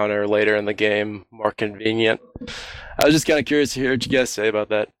encounter later in the game more convenient. I was just kind of curious to hear what you guys say about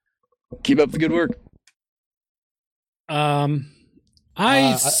that. Keep up the good work.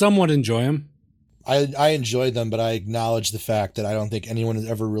 I somewhat enjoy them. I enjoy them, but I acknowledge the fact that I don't think anyone has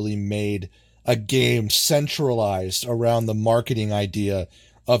ever really made a game centralized around the marketing idea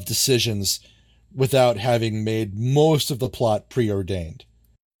of decisions without having made most of the plot preordained.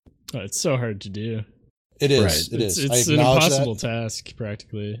 Oh, it's so hard to do. It is. Right. It is. I It's an acknowledge impossible that. task,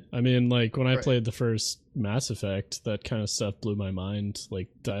 practically. I mean, like when I Right. played the first Mass Effect, that kind of stuff blew my mind. Like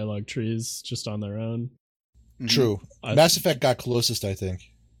dialogue trees just on their own. True. I- Mass Effect got closest, I think.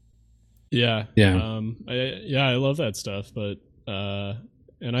 Yeah. Yeah. I love that stuff, but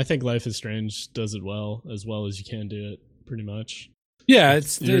And I think Life is Strange does it well as you can do it, pretty much. Yeah,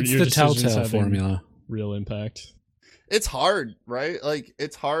 it's Your the decisions Telltale having formula. Real impact. It's hard, right? Like,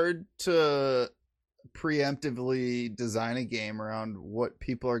 it's hard to preemptively design a game around what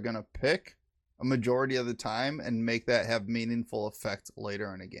people are going to pick a majority of the time and make that have meaningful effect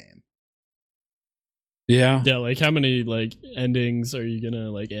later in a game. Yeah. Yeah, like how many like endings are you gonna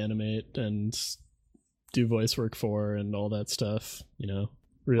like animate and do voice work for and all that stuff, you know?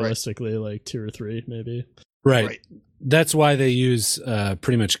 Realistically, like 2 or 3 maybe. Right. That's why they use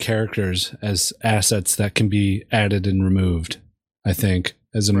pretty much characters as assets that can be added and removed, I think,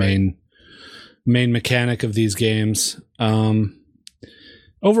 as a main mechanic of these games.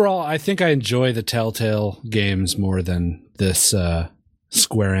 Overall, I think I enjoy the Telltale games more than this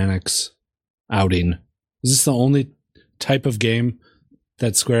Square Enix outing. Is this the only type of game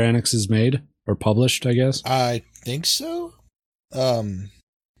that Square Enix has made or published, I guess? I think so.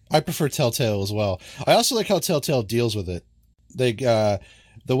 I prefer Telltale as well. I also like how Telltale deals with it. They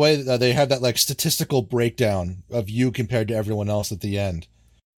the way that they have that like statistical breakdown of you compared to everyone else at the end.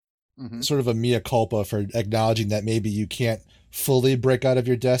 Mm-hmm. Sort of a mea culpa for acknowledging that maybe you can't fully break out of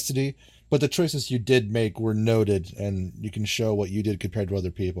your destiny, but the choices you did make were noted, and you can show what you did compared to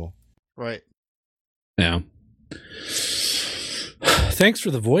other people. Right. Yeah. Thanks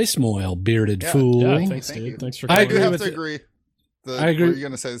for the voicemail, bearded fool. Yeah, thanks, Thank dude. you. Thanks for I calling. agree I have with to it. agree. I agree. Were you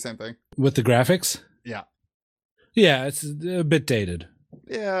going to say the same thing? With the graphics? Yeah. Yeah, it's a bit dated.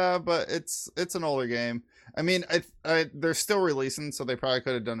 Yeah, but it's an older game. I mean, they're still releasing, so they probably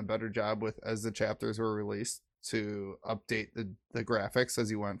could have done a better job with as the chapters were released to update the graphics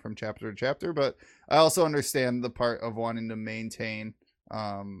as you went from chapter to chapter. But I also understand the part of wanting to maintain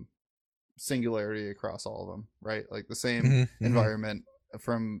singularity across all of them, right? Like the same environment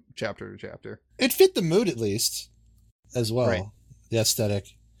from chapter to chapter. It fit the mood at least, as well. Right. The aesthetic.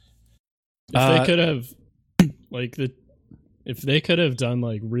 If they could have like if they could have done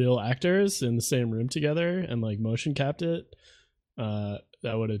like real actors in the same room together and like motion capped it, that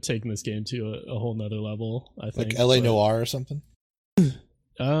would have taken this game to a whole nother level, I think. Like LA Noire or something?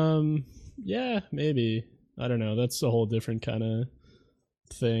 Yeah, maybe. I don't know. That's a whole different kind of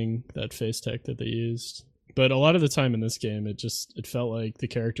thing, that face tech that they used. But a lot of the time in this game, it felt like the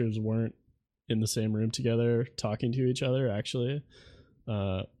characters weren't in the same room together talking to each other, actually.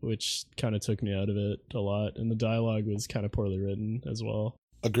 Which kind of took me out of it a lot. And the dialogue was kind of poorly written as well.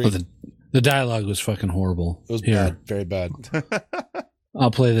 Agreed. Oh, the dialogue was fucking horrible. It was Here, bad. Very bad.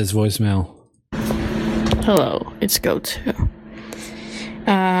 I'll play this voicemail. Hello, it's GoTo.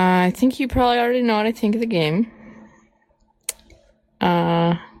 I think you probably already know what I think of the game.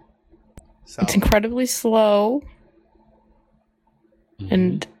 It's incredibly slow.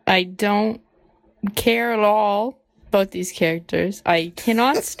 And I don't care at all about these characters. I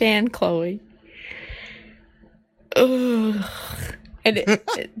cannot stand Chloe. Ugh. And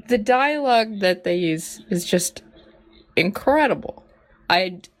the dialogue that they use is just incredible.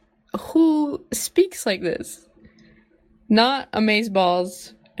 Who speaks like this? Not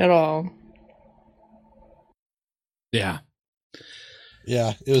amazeballs at all. Yeah.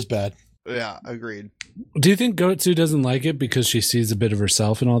 Yeah, it was bad. Yeah, agreed. Do you think Gotsu doesn't like it because she sees a bit of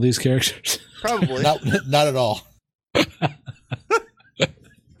herself in all these characters? Probably. Not at all.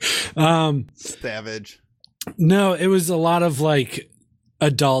 Savage. No, it was a lot of like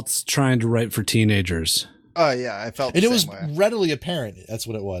adults trying to write for teenagers. Oh yeah, I felt. And the it was same way. readily apparent. That's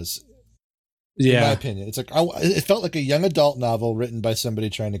what it was. In my Yeah. opinion, it's like it felt like a young adult novel written by somebody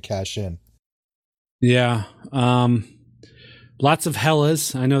trying to cash in. Yeah. Lots of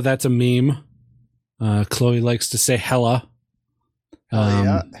hellas. I know that's a meme. Chloe likes to say hella.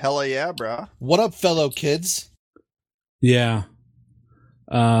 Hella yeah, bro. What up, fellow kids? Yeah.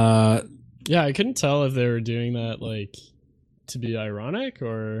 Yeah, I couldn't tell if they were doing that like to be ironic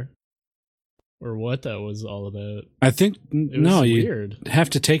or what that was all about. I think It was no, you weird. have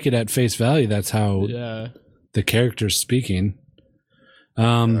to take it at face value. That's how Yeah. the character's speaking. It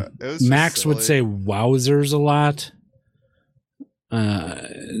was just Max would say silly. wowzers a lot.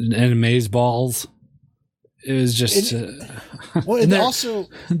 And amazeballs. It was just Well, and and they're, also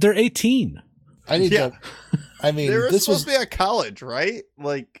they're 18. I need Yeah. to. I mean, They were this supposed was to be at college, right?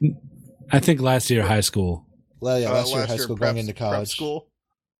 Like I think last year high school. well, yeah, last year high school prep, going into prep college. school.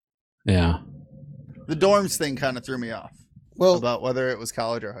 Yeah. The dorms thing kind of threw me off Well, about whether it was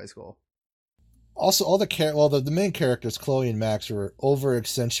college or high school. also all the main characters, Chloe and Max, were over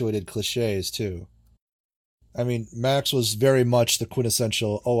accentuated cliches too. I mean, Max was very much the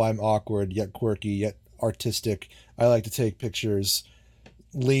quintessential, oh, I'm awkward, yet quirky, yet artistic. I like to take pictures.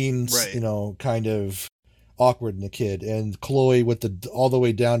 Lean, Right. kind of awkward in the kid, and Chloe with the all the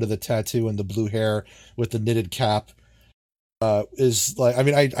way down to the tattoo and the blue hair with the knitted cap is like, I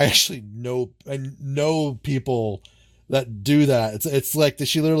mean, I actually know people that do that. It's like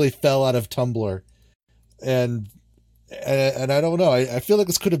she literally fell out of Tumblr, and I don't know. I feel like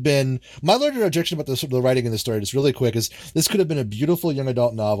this could have been my larger objection about the writing in the story. Just really quick, is this could have been a beautiful young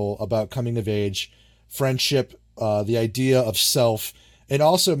adult novel about coming of age, friendship, the idea of self, and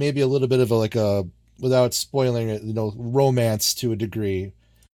also maybe a little bit of a without spoiling it, romance to a degree,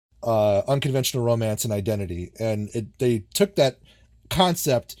 unconventional romance and identity. And they took that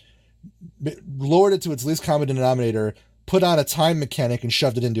concept, lowered it to its least common denominator, put on a time mechanic, and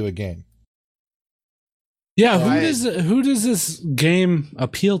shoved it into a game. Yeah, who does this game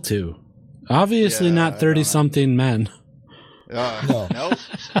appeal to? Obviously not 30-something men. No. Nope.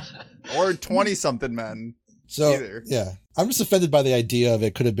 Or 20-something men. So, either. Yeah. I'm just offended by the idea of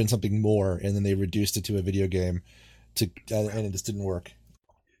it could have been something more, and then they reduced it to a video game, and it just didn't work.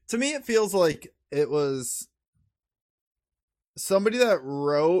 To me, it feels like it was somebody that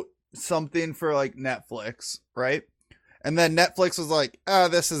wrote something for like Netflix, right? And then Netflix was like,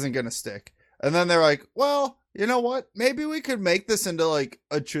 this isn't going to stick. And then they're like, well, you know what? Maybe we could make this into like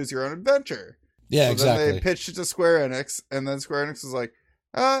a choose your own adventure. Yeah, so exactly. Then they pitched it to Square Enix, and then Square Enix was like,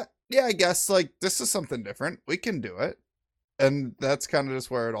 yeah, I guess like this is something different. We can do it. And that's kind of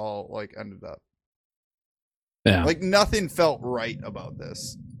just where it all like ended up. Yeah. Like nothing felt right about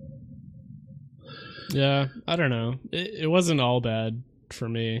this. Yeah, I don't know. It wasn't all bad for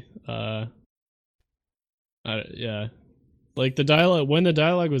me. Yeah. Like the dialogue, when the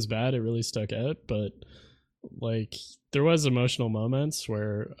dialogue was bad, it really stuck out, but like there was emotional moments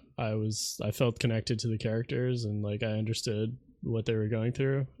where I felt connected to the characters and like I understood what they were going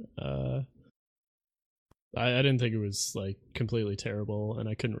through. I didn't think it was like completely terrible, and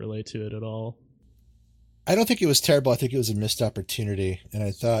I couldn't relate to it at all. I don't think it was terrible. I think it was a missed opportunity, and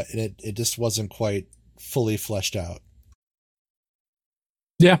I thought it just wasn't quite fully fleshed out.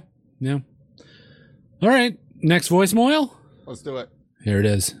 Yeah. All right, next voicemail. Let's do it. Here it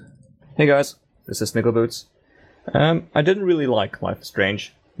is. Hey guys, this is Nickel Boots. I didn't really like Life is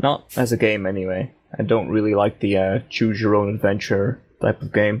Strange. Not as a game anyway. I don't really like the choose your own adventure type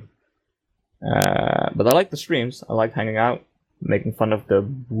of game. But I like the streams. I like hanging out, making fun of the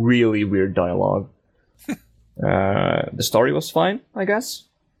really weird dialogue. The story was fine, I guess.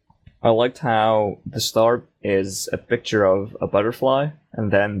 I liked how the start is a picture of a butterfly,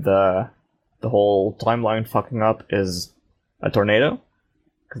 and then the whole timeline fucking up is a tornado.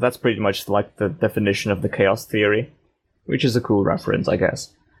 Because that's pretty much like the definition of the chaos theory, which is a cool reference, I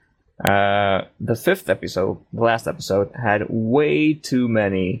guess. The fifth episode, the last episode, had way too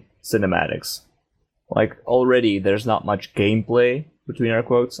many cinematics. Like, already there's not much gameplay, between air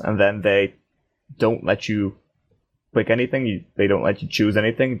quotes, and then they don't let you pick anything, they don't let you choose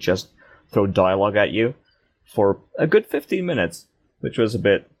anything, just throw dialogue at you for a good 15 minutes, which was a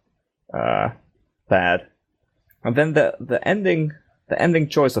bit bad. And then the ending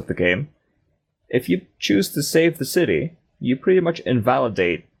choice of the game, if you choose to save the city, you pretty much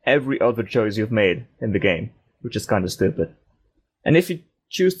invalidate every other choice you've made in the game, which is kind of stupid. And if you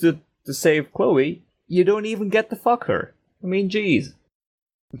choose to save Chloe, you don't even get to fuck her. I mean, jeez.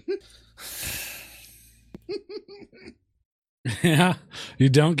 Yeah, you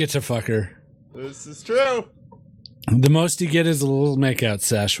don't get to fuck her. This is true. The most you get is a little makeout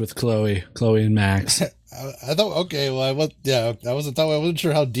sesh with Chloe and Max. I thought, okay, well, I wasn't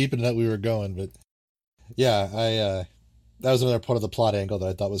sure how deep into that we were going, but yeah, that was another part of the plot angle that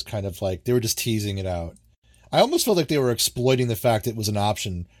I thought was kind of like they were just teasing it out. I almost felt like they were exploiting the fact it was an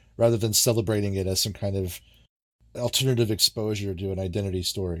option rather than celebrating it as some kind of alternative exposure to an identity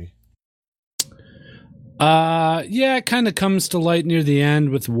story. Yeah, it kind of comes to light near the end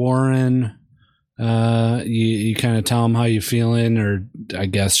with Warren. You kind of tell him how you're feeling, or I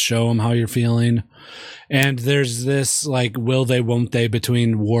guess show him how you're feeling. And there's this like will they, won't they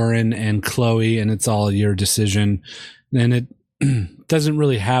between Warren and Chloe, and it's all your decision. And it doesn't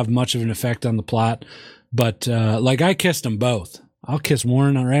really have much of an effect on the plot. But like I kissed them both. I'll kiss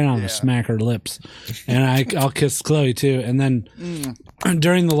Warren right on the smack her lips, and I'll kiss Chloe too. And then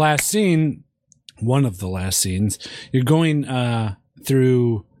during the last scene, one of the last scenes, you're going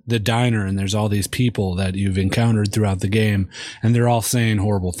through the diner, and there's all these people that you've encountered throughout the game, and they're all saying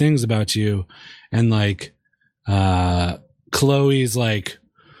horrible things about you. And like Chloe's like,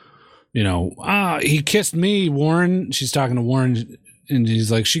 he kissed me, Warren. She's talking to Warren, and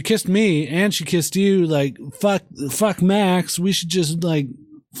he's like, she kissed me and she kissed you. Like, fuck Max. We should just like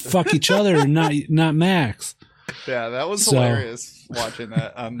fuck each other and not Max. Yeah, that was hilarious watching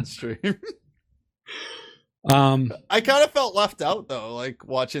that on the stream. I kind of felt left out though, like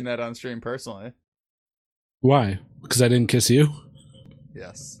watching that on stream personally. Why? Because I didn't kiss you?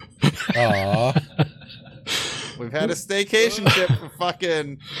 Yes. Aw. We've had a staycation ship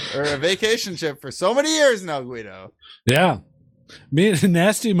or a vacation ship for so many years now, Guido. Yeah. Me and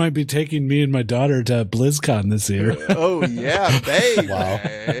Nasty might be taking me and my daughter to BlizzCon this year. Oh yeah, baby. Wow.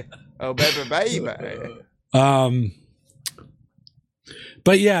 Oh baby.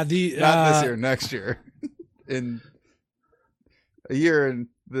 But yeah, Not this year, next year. In a year, and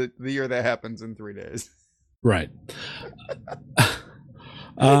the year that happens in 3 days. Right.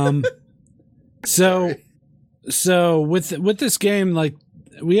 So with this game, like,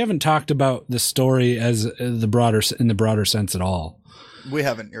 we haven't talked about the story as in the broader sense at all. We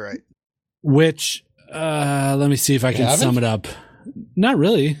haven't. You're right. Which let me see if I can sum it up. Not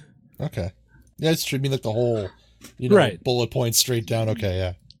really. Okay. Yeah, it's true. I mean, like the whole, right, bullet points straight down. Okay,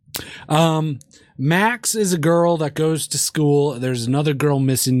 yeah. Max is a girl that goes to school. There's another girl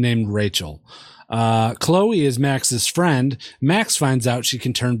missing named Rachel. Chloe is Max's friend. Max finds out she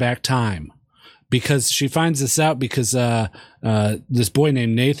can turn back time because she finds this out because this boy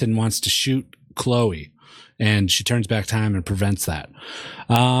named Nathan wants to shoot Chloe, and she turns back time and prevents that.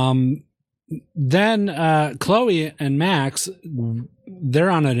 Then Chloe and Max, they're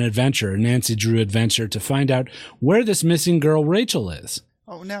on an adventure, a Nancy Drew adventure, to find out where this missing girl Rachel is.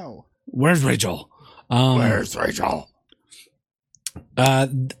 Oh no. Where's Rachel? Where's Rachel?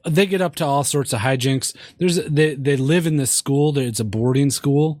 They get up to all sorts of hijinks. They live in this school. It's a boarding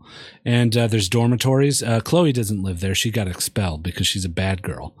school, and there's dormitories. Chloe doesn't live there. She got expelled because she's a bad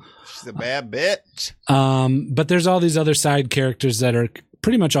girl. She's a bad bitch. But there's all these other side characters that are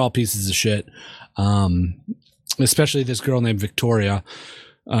pretty much all pieces of shit. Especially this girl named Victoria.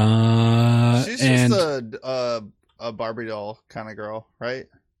 She's just a Barbie doll kind of girl, right?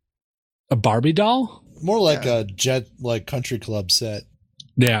 A Barbie doll? More like a Jet, like country club set.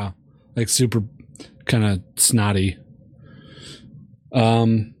 Yeah, like super kind of snotty.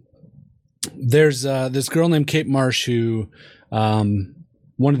 There's this girl named Kate Marsh who,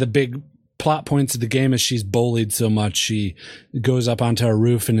 one of the big plot points of the game is she's bullied so much she goes up onto a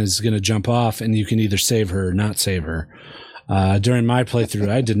roof and is going to jump off, and you can either save her or not save her. During my playthrough,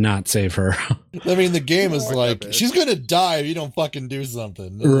 I did not save her. I mean, the game is like, she's going to die if you don't fucking do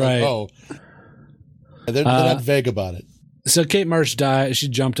something. They're right. Like, oh. They're not vague about it. So Kate Marsh died. She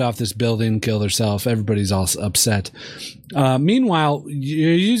jumped off this building, killed herself. Everybody's all upset. Meanwhile,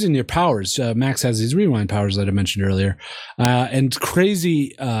 you're using your powers. Max has these rewind powers that I mentioned earlier. And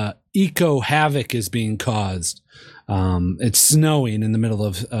crazy eco havoc is being caused. It's snowing in the middle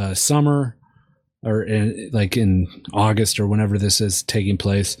of summer, or in August or whenever this is taking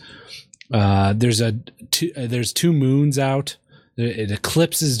place. There's two moons out. It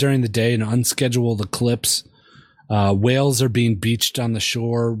eclipses during the day, an unscheduled eclipse. Whales are being beached on the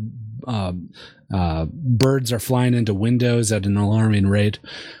shore. Birds are flying into windows at an alarming rate.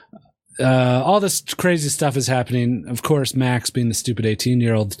 All this crazy stuff is happening. Of course, Max, being the stupid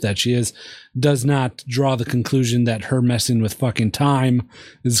 18-year-old that she is, does not draw the conclusion that her messing with fucking time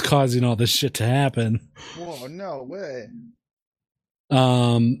is causing all this shit to happen. Whoa, no way.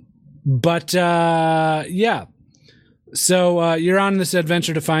 Yeah. So you're on this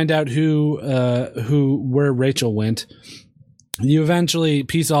adventure to find out where Rachel went. You eventually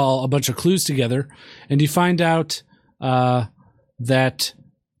piece a bunch of clues together, and you find out that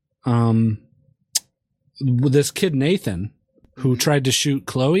this kid Nathan, who tried to shoot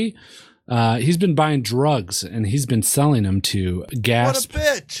Chloe, he's been buying drugs and he's been selling them to Gasp. What a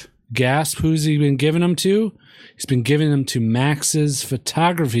bitch! Gasp. Who's he been giving them to? He's been giving them to Max's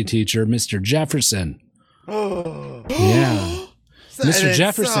photography teacher, Mr. Jefferson. Oh. Yeah. Mr.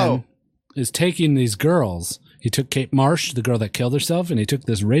 Jefferson is taking these girls. He took Kate Marsh, the girl that killed herself, and he took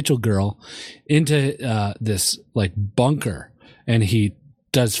this Rachel girl into this like bunker, and he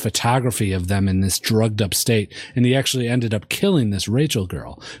does photography of them in this drugged up state. And he actually ended up killing this Rachel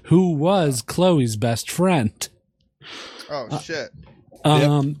girl, who was Chloe's best friend. Oh shit.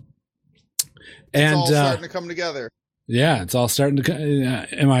 And it's all starting to come together. Yeah, it's all starting to.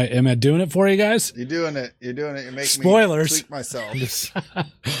 Am I doing it for you guys? You're doing it. You're making Spoilers. me tweak myself.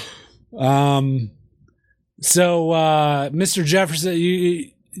 So, Mr.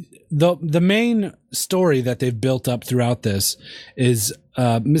 Jefferson, the main story that they've built up throughout this is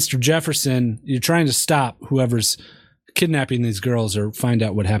Mr. Jefferson. You're trying to stop whoever's kidnapping these girls or find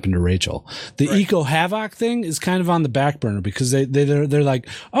out what happened to Rachel. The eco havoc thing is kind of on the back burner because they're like,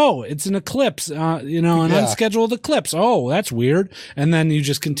 oh, it's an eclipse, an unscheduled eclipse. Oh, that's weird. And then you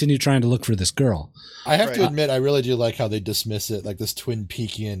just continue trying to look for this girl. I have to admit, I really do like how they dismiss it, like this Twin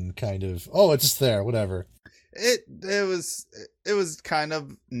Peakian kind of, oh, it's just there, whatever. It was kind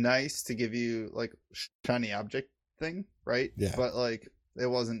of nice to give you like shiny object thing, right? Yeah. But like it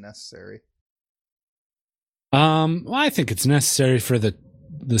wasn't necessary. Well, I think it's necessary for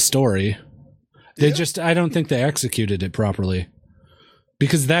the story. I don't think they executed it properly.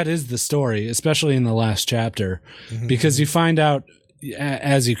 Because that is the story, especially in the last chapter. Mhm. Because you find out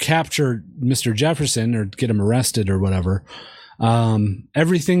as you capture Mr. Jefferson or get him arrested or whatever,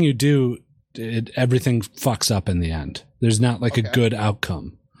 everything you do, everything fucks up in the end. There's not like a good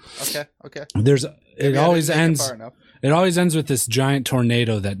outcome. Okay. It always ends. It always ends with this giant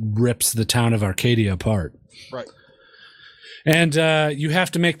tornado that rips the town of Arcadia apart. Right. And you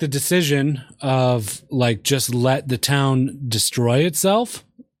have to make the decision of like just let the town destroy itself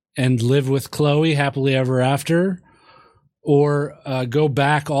and live with Chloe happily ever after, or go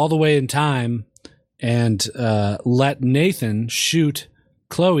back all the way in time and let Nathan shoot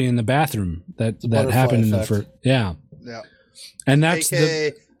Chloe in the bathroom. That happened in the first. Yeah. And that's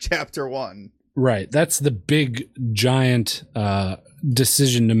AKA chapter 1. Right. That's the big giant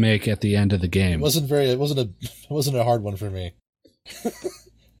decision to make at the end of the game. It wasn't a hard one for me.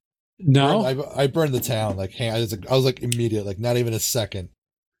 No, I burned the town I was like immediate, like not even a second.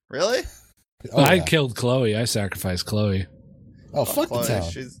 Really? I killed Chloe. I sacrificed Chloe. Oh, fuck Chloe, the town.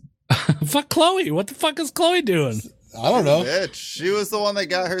 she's Fuck Chloe. What the fuck is Chloe doing? I don't know. bitch. She was the one that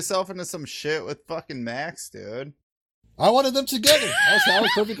got herself into some shit with fucking Max, dude. I wanted them together. I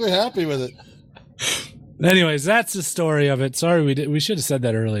was perfectly happy with it. Anyways, that's the story of it. Sorry, we should have said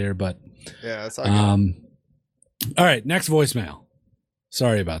that earlier, but Yeah, it's all good. all right, next voicemail.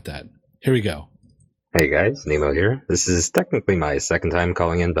 Sorry about that. Here we go. Hey guys, Nemo here. This is technically my second time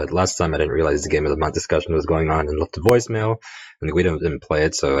calling in, but last time I didn't realize the Game of the Month discussion was going on and left a voicemail, and Guido didn't play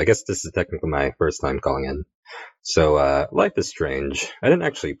it, so I guess this is technically my first time calling in. So, Life is Strange. I didn't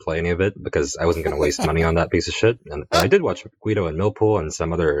actually play any of it because I wasn't going to waste money on that piece of shit, and I did watch Guido and Millpool and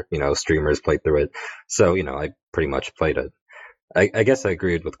some other, streamers play through it, so, I pretty much played it. I guess I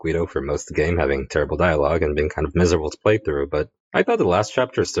agreed with Guido for most of the game, having terrible dialogue and being kind of miserable to play through, but I thought the last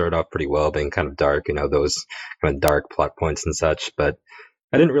chapter started off pretty well, being kind of dark, those kind of dark plot points and such, but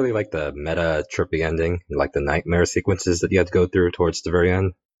I didn't really like the meta trippy ending, like the nightmare sequences that you had to go through towards the very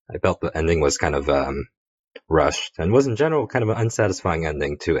end. I felt the ending was kind of rushed and was in general kind of an unsatisfying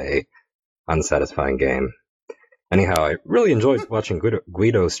ending to a unsatisfying game. Anyhow, I really enjoyed watching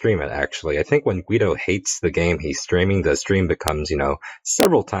Guido stream it, actually. I think when Guido hates the game he's streaming, the stream becomes,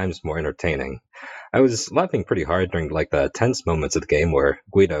 several times more entertaining. I was laughing pretty hard during, the tense moments of the game where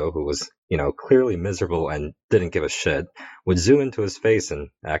Guido, who was, clearly miserable and didn't give a shit, would zoom into his face and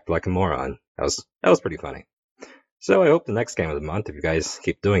act like a moron. That was pretty funny. So I hope the next Game of the Month, if you guys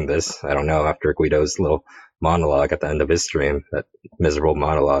keep doing this, I don't know, after Guido's little monologue at the end of his stream, that miserable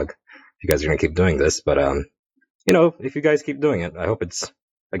monologue, if you guys are going to keep doing this, but, if you guys keep doing it, I hope it's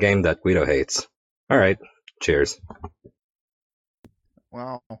a game that Guido hates. All right. Cheers.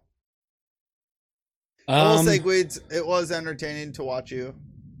 Wow. I will say, Guids, it was entertaining to watch you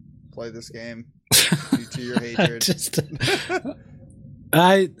play this game due to your hatred.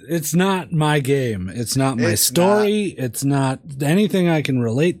 It's not my game. It's not my story. It's not anything I can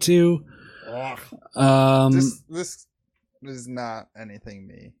relate to. This is not anything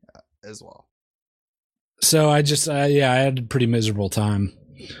me as well. So I had a pretty miserable time.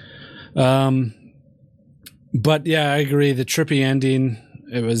 But yeah, I agree. The trippy ending,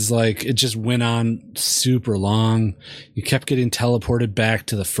 it was like, it just went on super long. You kept getting teleported back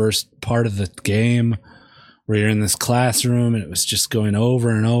to the first part of the game where you're in this classroom and it was just going over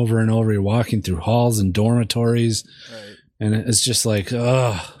and over and over. You're walking through halls and dormitories. Right. And it's just like,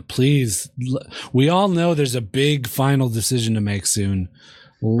 please. We all know there's a big final decision to make soon.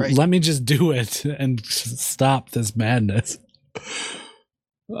 Right. Let me just do it and stop this madness.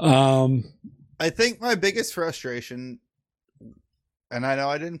 I think my biggest frustration, and I know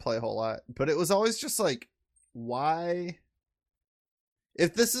I didn't play a whole lot, but it was always just like, why?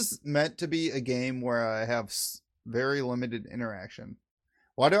 If this is meant to be a game where I have very limited interaction,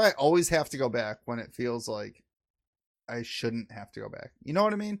 why do I always have to go back when it feels like I shouldn't have to go back? You know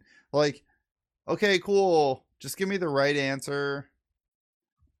what I mean? Like, okay, cool. Just give me the right answer.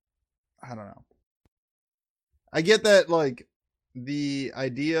 I don't know. I get that, like, the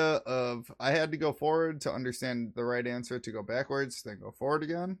idea of I had to go forward to understand the right answer to go backwards, then go forward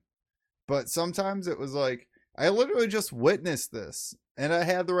again. But sometimes it was like, I literally just witnessed this and I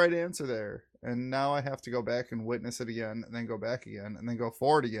had the right answer there. And now I have to go back and witness it again and then go back again and then go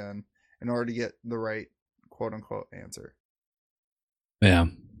forward again in order to get the right quote unquote answer. Yeah.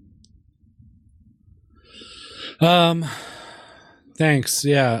 Thanks.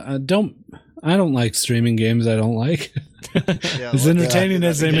 Yeah. I don't like streaming games I don't like. Yeah, As entertaining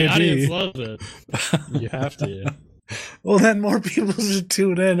as they The may audience be. loves it. You have to. Well, then more people should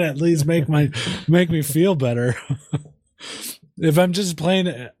tune in. At least make me feel better. If I'm just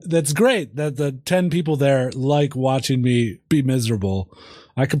playing, that's great that the 10 people there like watching me be miserable.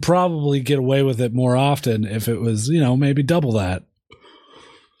 I could probably get away with it more often if it was, maybe double that.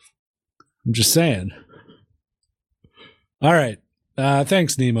 I'm just saying. All right.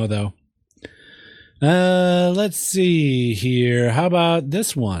 Thanks, Nemo, though. Let's see here. How about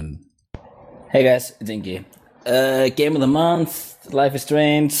this one? Hey guys, it's Inky. Game of the month, Life is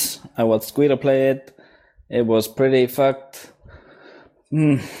Strange. I watched Guido play it. It was pretty fucked.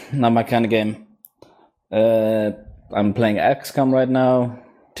 Not my kind of game. I'm playing XCOM right now,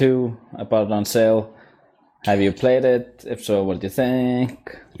 2. I bought it on sale. Have you played it? If so, what do you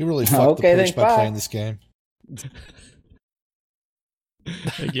think? You really fucked the pooch by playing this game.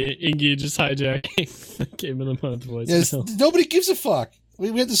 Ingy just hijacking the Game of the Month voice. Yes, nobody gives a fuck. We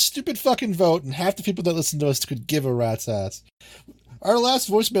had this stupid fucking vote, and half the people that listen to us could give a rat's ass. Our last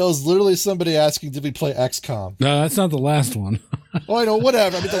voicemail is literally somebody asking, did we play XCOM? No, that's not the last one. Oh, I know,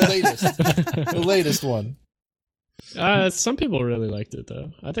 whatever. I mean, the latest. The latest one. Some people really liked it,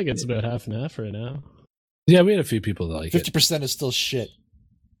 though. I think it's about half and half right now. Yeah, we had a few people that like 50% is still shit.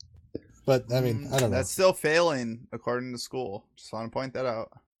 But, I mean, I don't know. That's still failing, according to school. Just want to point that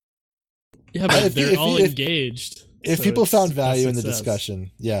out. Yeah, but they're all engaged. If so people it's found a value in the success.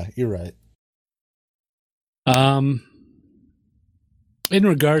 discussion, yeah, you're right. In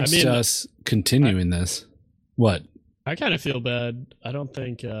regards to us continuing this, what? I kind of feel bad. I don't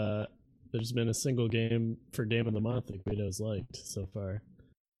think there's been a single game for Game of the Month that Guido's liked so far.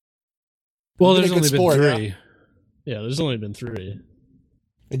 Well, there's only been 3. Yeah, there's only been 3.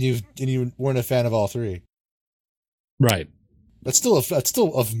 And you weren't a fan of all 3. Right. That's still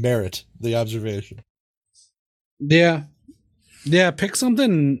of merit, the observation. Yeah. Yeah, pick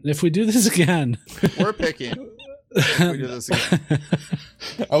something if we do this again. We're picking. If we do this again.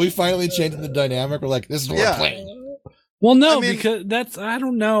 Are we finally changing the dynamic? We're like, this is what we're playing. Well, no, because I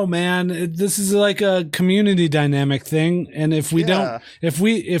don't know, man. This is like a community dynamic thing, and if we don't, if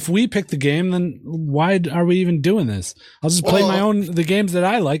we pick the game, then why are we even doing this? I'll just play the games that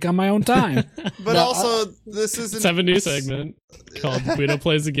I like on my own time. But also, this isn't. Let's have a new segment called Guido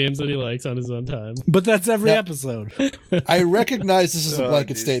plays the games that he likes on his own time. But that's every episode. I recognize this is a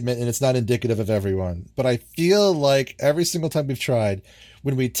blanket statement, and it's not indicative of everyone. But I feel like every single time we've tried,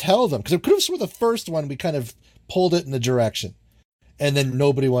 when we tell them, because it could have sworn the first one we kind of pulled it in a direction, and then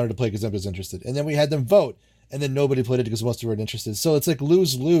nobody wanted to play because nobody was interested, and then we had them vote, and then nobody played it because most of them weren't interested. So it's like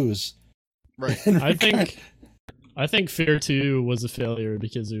lose. Right. I think Fear 2 was a failure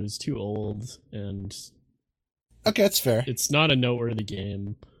because it was too old, and okay, that's fair. It's not a noteworthy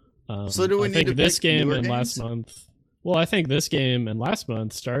game. So do we need to this pick game newer and games? last month? Well, I think this game and last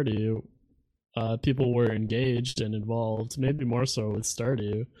month, Stardew, people were engaged and involved, maybe more so with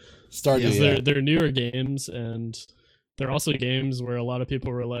Stardew. Stardew, they're newer games, and they're also games where a lot of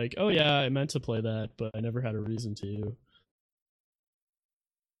people were like, "Oh yeah, I meant to play that, but I never had a reason to."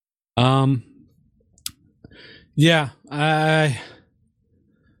 Yeah,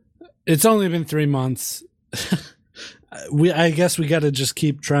 it's only been 3 months. I guess we got to just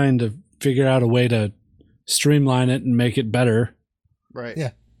keep trying to figure out a way to streamline it and make it better. Right.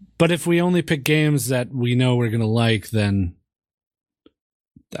 Yeah. But if we only pick games that we know we're going to like, then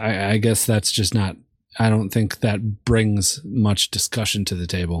I guess that's just not, I don't think that brings much discussion to the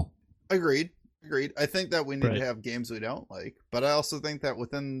table. Agreed. I think that we need to have games we don't like, but I also think that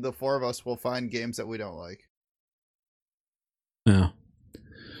within the 4 of us, we'll find games that we don't like. Yeah.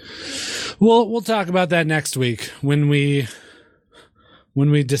 Well, we'll talk about that next week when we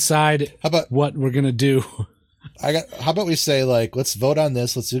decide what we're going to do. How about we say, like, let's vote on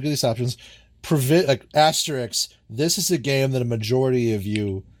this. Let's look at these options. Like, asterisk, this is a game that a majority of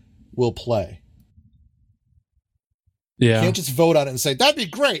you will play. Yeah. You can't just vote on it and say, that'd be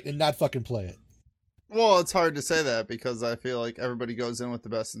great, and not fucking play it. Well, it's hard to say that because I feel like everybody goes in with the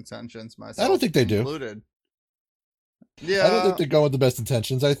best intentions, myself I don't think they do. included. Yeah. I don't think they go with the best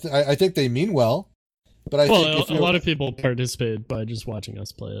intentions. I think they mean well. But I think a lot of people participate by just watching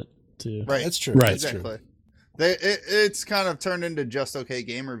us play it, too. Right. That's true. Right. That's Exactly. true. It's kind of turned into just okay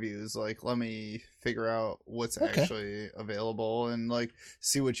game reviews. Like, let me figure out what's actually available and like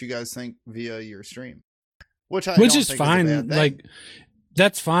see what you guys think via your stream, which is fine. Like,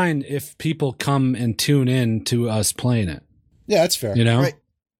 that's fine if people come and tune in to us playing it. Yeah, that's fair. You know, right.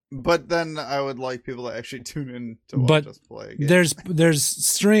 But then I would like people to actually tune in to watch us play. There's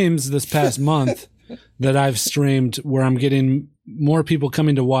streams this past month that I've streamed where I'm getting more people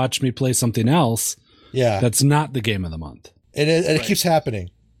coming to watch me play something else. Yeah. That's not the game of the month. And it keeps happening.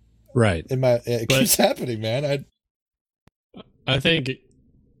 Right. It keeps happening, man. I think,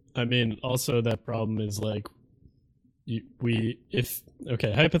 I mean, also that problem is like,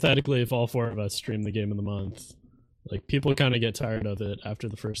 hypothetically, if all four of us stream the game of the month, like people kind of get tired of it after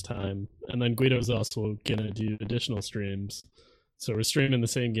the first time, and then Guido's also gonna do additional streams, so we're streaming the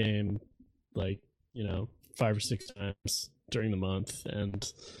same game, like 5 or 6 times during the month,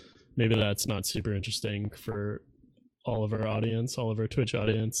 and maybe that's not super interesting for all of our audience, all of our Twitch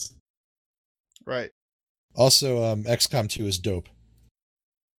audience. Right. Also, XCOM 2 is dope.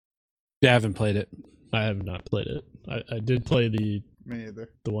 Yeah, I haven't played it. I have not played it. I did play the Me either.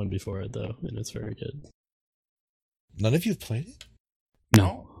 The one before it though, and it's very good. None of you have played it?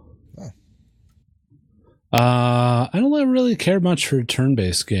 No. I don't really care much for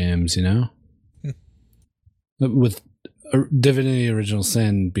turn-based games, with Divinity Original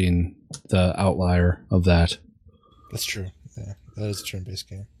Sin being the outlier of that. That's true. Yeah, that is a turn-based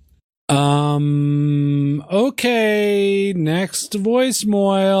game. Okay, next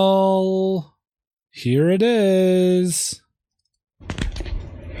voicemail. Here it is.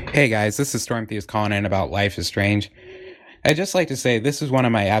 Hey guys, this is Storm Thieves calling in about Life is Strange. I'd just like to say this is one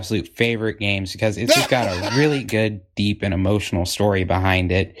of my absolute favorite games because it's just got a really good, deep, and emotional story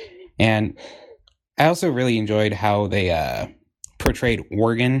behind it. And I also really enjoyed how they portrayed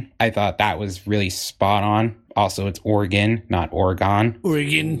Oregon. I thought that was really spot on. Also, it's Oregon, not Oregon.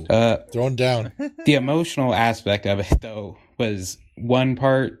 Oregon. Thrown down. The emotional aspect of it, though, was one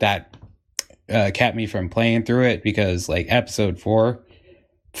part that kept me from playing through it because, like, episode 4,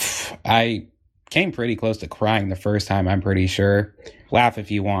 I came pretty close to crying the first time, I'm pretty sure. Laugh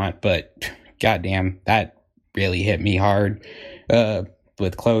if you want, but goddamn, that really hit me hard.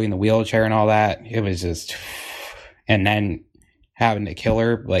 With Chloe in the wheelchair and all that, it was just... And then having to kill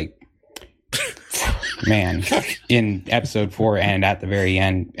her, like... Man, in episode 4 and at the very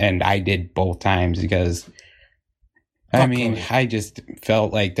end, and I did both times because... I mean, I just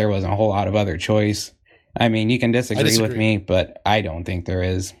felt like there wasn't a whole lot of other choice. I mean, you can disagree with me, but I don't think there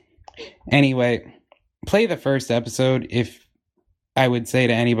is. Anyway, play the first episode if I would say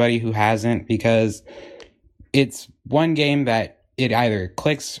to anybody who hasn't, because it's one game that it either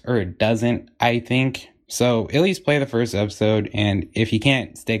clicks or it doesn't, I think. So at least play the first episode, and if you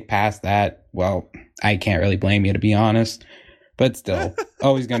can't stick past that, well, I can't really blame you, to be honest. But still,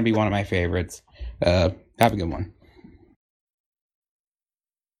 always going to be one of my favorites. Have a good one.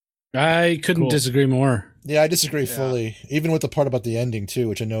 I couldn't disagree more. Yeah, I disagree fully. Even with the part about the ending, too,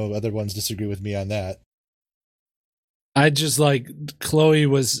 which I know other ones disagree with me on that. I just Chloe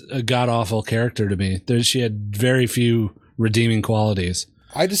was a god-awful character to me. She had very few redeeming qualities.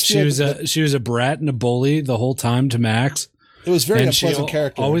 I just she was a brat and a bully the whole time to Max. It was very and unpleasant she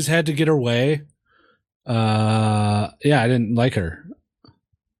character. Always had to get her way. I didn't like her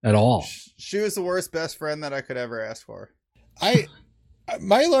at all. She was the worst best friend that I could ever ask for.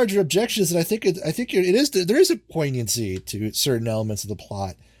 My larger objection is that I think there is a poignancy to certain elements of the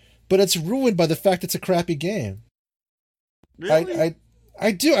plot, but it's ruined by the fact it's a crappy game. Really?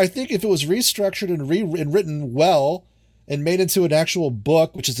 I do. I think if it was restructured and written well and made into an actual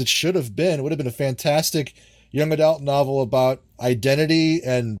book, which is it should have been, it would have been a fantastic young adult novel about identity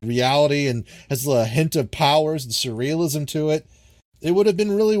and reality and has a hint of powers and surrealism to it. It would have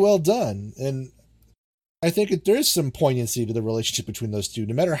been really well done. And I think there is some poignancy to the relationship between those two,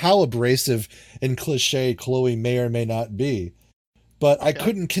 no matter how abrasive and cliche Chloe may or may not be. But I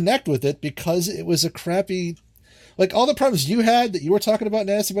couldn't connect with it because it was a crappy... Like, all the problems you had that you were talking about,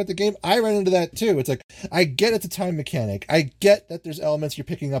 Nancy, about the game, I ran into that too. It's like, I get it's a time mechanic. I get that there's elements you're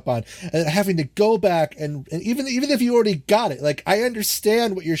picking up on. And having to go back, and even if you already got it, like, I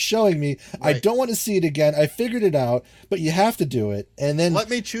understand what you're showing me. Right. I don't want to see it again. I figured it out, but you have to do it. And then... Let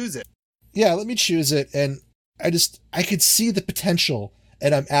me choose it. Yeah, let me choose it. And I could see the potential,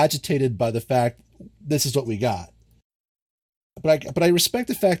 and I'm agitated by the fact this is what we got. But I respect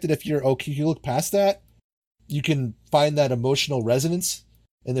the fact that if you're okay, you look past that, you can find that emotional resonance,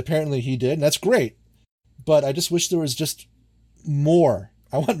 and apparently he did, and that's great. But I just wish there was just more.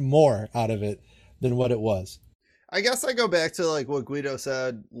 I want more out of it than what it was. I guess I go back to what Guido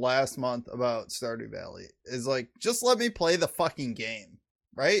said last month about Stardew Valley. Is just let me play the fucking game,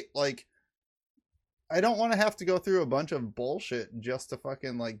 right? I don't want to have to go through a bunch of bullshit just to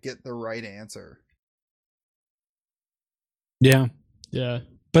fucking get the right answer. Yeah. Yeah.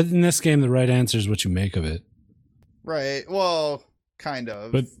 But in this game, the right answer is what you make of it. Right. Well, kind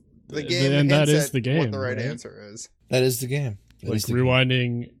of. But the game and that hints is the at game. what the right right? answer is. That is the game.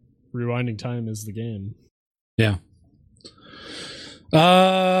 Rewinding time is the game. Yeah.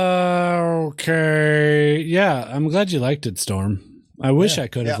 Okay. Yeah, I'm glad you liked it, Storm. I wish I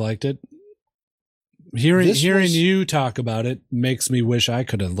could have liked it. Hearing you talk about it makes me wish I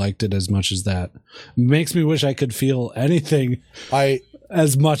could have liked it as much as that. Makes me wish I could feel anything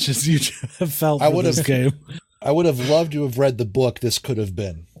as much as you have felt for this game. I would have loved to have read the book this could have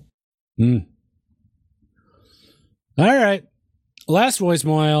been. All right. Last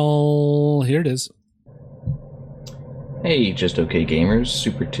voicemail. Here it is. Hey, Just Okay Gamers,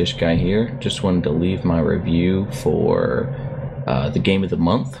 Super Tish Guy here. Just wanted to leave my review for the game of the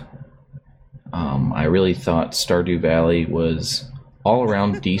month. I really thought Stardew Valley was all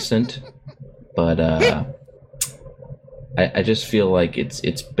around decent, but I just feel like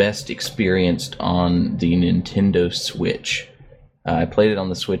it's best experienced on the Nintendo Switch. I played it on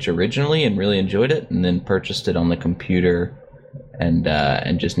the Switch originally and really enjoyed it, and then purchased it on the computer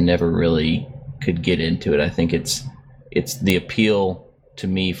and just never really could get into it. I think it's the appeal to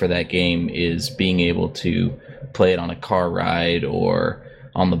me for that game is being able to play it on a car ride or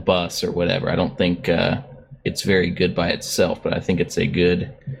on the bus or whatever. I don't think it's very good by itself, but I think it's a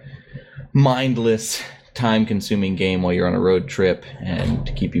good, mindless, time-consuming game while you're on a road trip and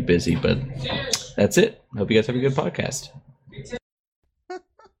to keep you busy. But that's it. Hope you guys have a good podcast.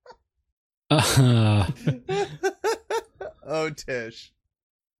 Oh, Tish.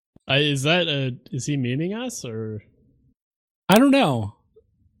 Is he meaning us or? I don't know.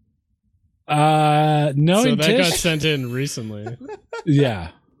 No, so that got sent in recently. Yeah,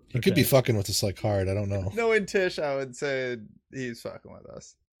 he could be fucking with us like hard. I don't know. Knowing Tish, I would say he's fucking with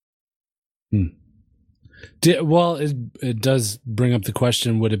us. Well, it does bring up the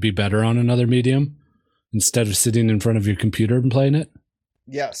question: would it be better on another medium instead of sitting in front of your computer and playing it?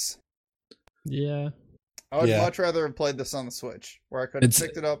 Yes. Yeah. I would much rather have played this on the Switch, where I could have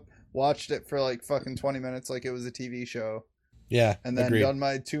picked it up, watched it for like fucking 20 minutes like it was a TV show. Yeah, and then agreed. done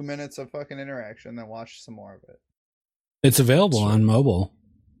my 2 minutes of fucking interaction, then watched some more of it. It's available on mobile.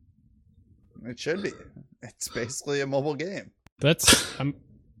 It should be. It's basically a mobile game.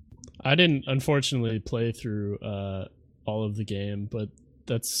 I didn't unfortunately play through all of the game, but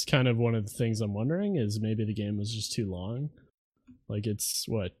that's kind of one of the things I'm wondering is maybe the game was just too long. Like it's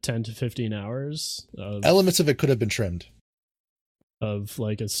 10 to 15 hours. Elements of it could have been trimmed. Of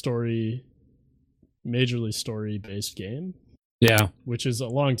like a majorly story based game. Yeah. Which is a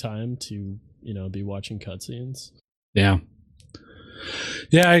long time to, be watching cutscenes. Yeah.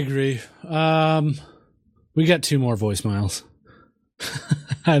 Yeah, I agree. We got 2 more voicemails.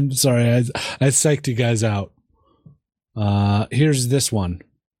 I'm sorry, I psyched you guys out. Here's this one.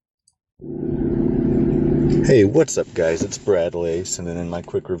 Hey, what's up, guys? It's Bradley, sending in my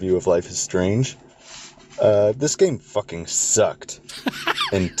quick review of Life is Strange. This game fucking sucked.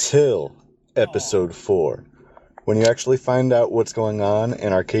 Until episode 4. When you actually find out what's going on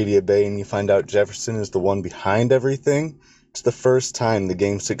in Arcadia Bay and you find out Jefferson is the one behind everything, it's the first time the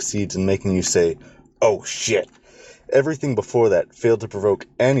game succeeds in making you say, oh shit. Everything before that failed to provoke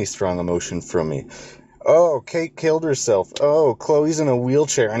any strong emotion from me. Oh, Kate killed herself. Oh, Chloe's in a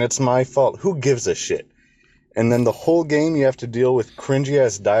wheelchair and it's my fault. Who gives a shit? And then the whole game you have to deal with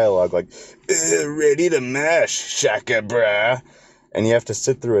cringy-ass dialogue like, ready to mash, shaka brah. And you have to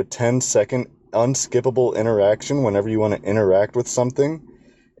sit through a 10-second unskippable interaction whenever you want to interact with something.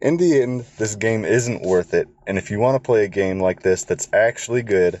 In the end, this game isn't worth it. And if you want to play a game like this that's actually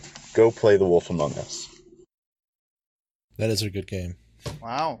good, go play The Wolf Among Us. That is a good game.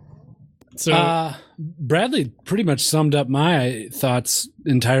 Wow. So Bradley pretty much summed up my thoughts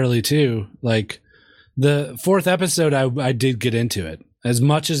entirely too. Like the 4th episode, I did get into it. As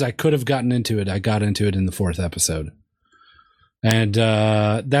much as I could have gotten into it, I got into it in the 4th episode. And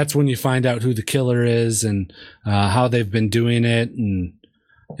that's when you find out who the killer is and how they've been doing it and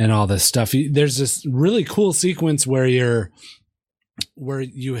all this stuff. There's this really cool sequence where you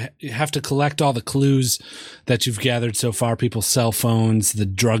have to collect all the clues that you've gathered so far, people's cell phones, the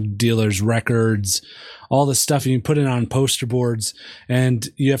drug dealers' records, all this stuff, and you put it on poster boards, and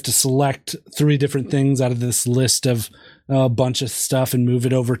you have to select 3 different things out of this list of a bunch of stuff and move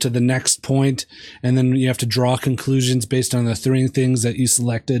it over to the next point, and then you have to draw conclusions based on the 3 things that you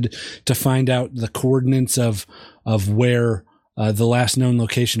selected to find out the coordinates of where the last known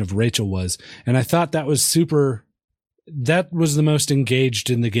location of Rachel was. And I thought that was that was the most engaged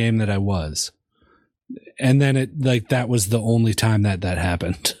in the game that I was. And then that was the only time that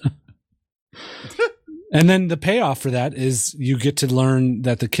happened. And then the payoff for that is you get to learn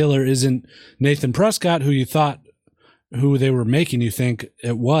that the killer isn't Nathan Prescott, who they were making you think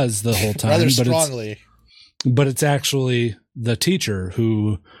it was the whole time. Rather strongly. But it's actually the teacher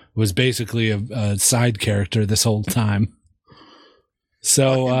who was basically a side character this whole time.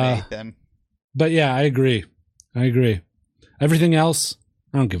 So, Nathan. but yeah, I agree. Everything else,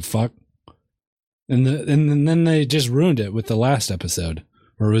 I don't give a fuck. And then they just ruined it with the last episode,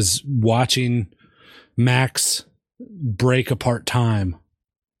 where it was watching Max break apart time.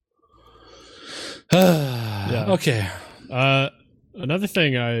 Yeah. Okay. Another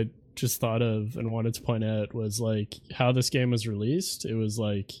thing I just thought of and wanted to point out was like how this game was released. It was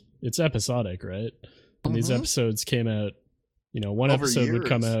like it's episodic, right? And these episodes came out, one Over episode would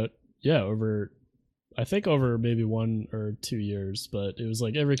come years. out, over maybe 1 or 2 years, but it was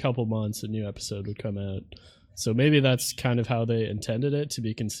like every couple months a new episode would come out. So maybe that's kind of how they intended it to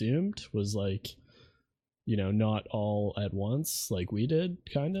be consumed, was like, not all at once like we did,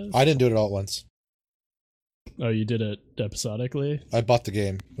 kind of. I didn't do it all at once. Oh, you did it episodically? I bought the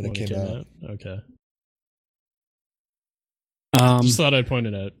game when it came out. Okay. Just thought I'd point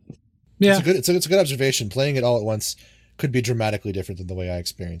it out. Yeah, it's a good observation. Playing it all at once could be dramatically different than the way I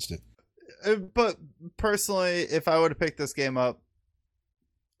experienced it. But personally, if I would have picked this game up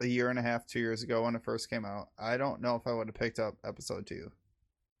a year and a half, 2 years ago when it first came out, I don't know if I would have picked up episode 2.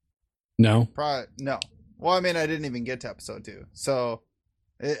 No. Probably no. Well, I mean, I didn't even get to episode 2, so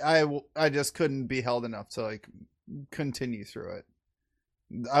I just couldn't be held enough to like continue through it.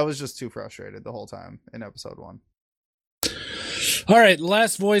 I was just too frustrated the whole time in episode 1. All right,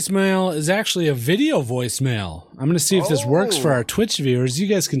 last voicemail is actually a video voicemail. I'm going to see if this works for our Twitch viewers. You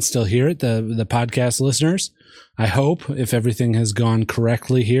guys can still hear it, the podcast listeners. I hope, if everything has gone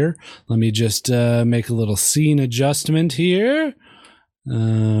correctly here. Let me just make a little scene adjustment here.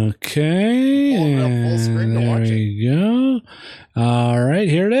 Okay, and there we go. All right,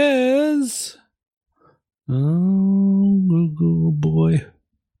 here it is. Oh, boy.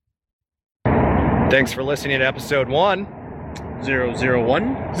 Thanks for listening to episode 001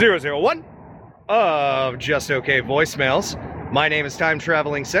 of Just Okay Voicemails. My name is Time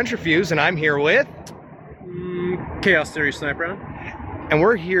Traveling Centrifuge, and I'm here with Chaos Theory Sniper. And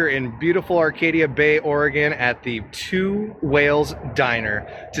we're here in beautiful Arcadia Bay, Oregon at the Two Whales Diner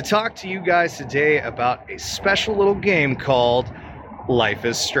to talk to you guys today about a special little game called Life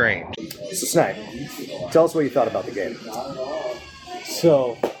is Strange. So, Snipe, tell us what you thought about the game.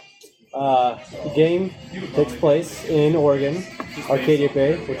 So, the game takes place in Oregon, Arcadia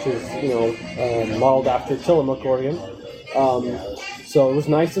Bay, which is, modeled after Tillamook, Oregon. So it was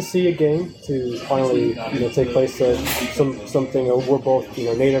nice to see a game to finally, take place at something we're both,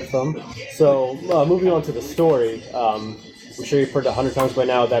 native from. So moving on to the story, I'm sure you've heard 100 times by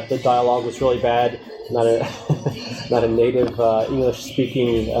now that the dialogue was really bad. Not a native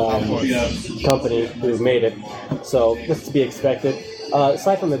English-speaking company who made it. So that's to be expected.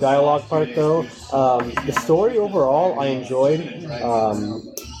 Aside from the dialogue part, though, the story overall I enjoyed.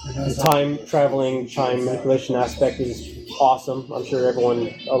 The time traveling, time manipulation aspect is awesome. I'm sure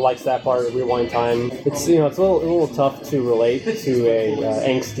everyone likes that part of Rewind Time. It's it's a little tough to relate to a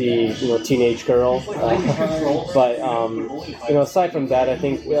angsty teenage girl, but aside from that, I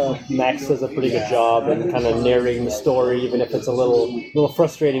think Max does a pretty good job in kind of narrating the story, even if it's a little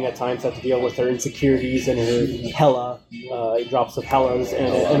frustrating at times. Have to deal with her insecurities and her hella drops of hellas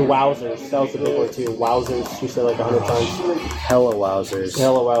and wowzers. That was the big word too. Wowzers. She said like 100 times. Hella wowzers.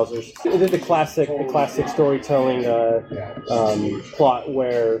 Hella wowzers. It did the classic storytelling plot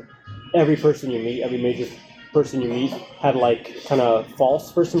where every major person you meet had like kind of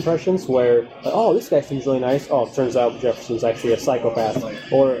false first impressions where this guy seems really nice. Oh, it turns out Jefferson's actually a psychopath.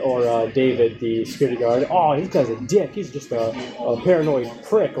 Or David, the security guard. Oh, this guy's a dick. He's just a paranoid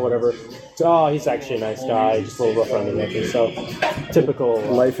prick or whatever. So, he's actually a nice guy, just a little rough around the edges. So, typical.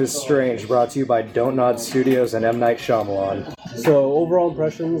 Life is Strange, brought to you by Don't Nod Studios and M. Night Shyamalan. So, overall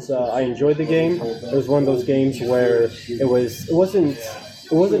impressions, I enjoyed the game. It was one of those games where it wasn't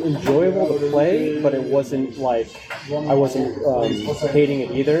enjoyable to play, but it wasn't like I wasn't hating it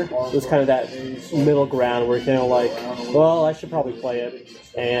either. It was kind of that middle ground where you're kind of like, well, I should probably play it,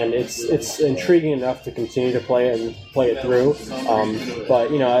 and it's intriguing enough to continue to play it and play it through.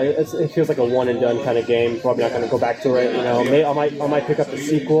 But it feels like a one and done kind of game. Probably not going to go back to it. I might pick up the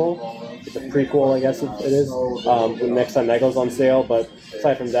sequel. The prequel, I guess it is, the next time that goes on sale. But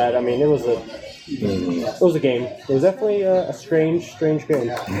aside from that, I mean, it was a game. It was definitely a strange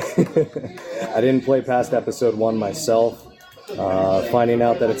game. I didn't play past episode 1 myself. Finding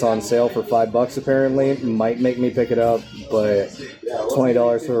out that it's on sale for $5 apparently might make me pick it up, but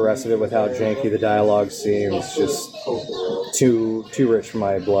 $20 for the rest of it with how janky the dialogue seems just too rich for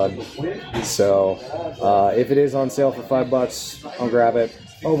my blood. So if it is on sale for $5, I'll grab it.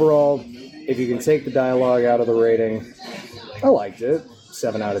 Overall, if you can take the dialogue out of the rating, I liked it.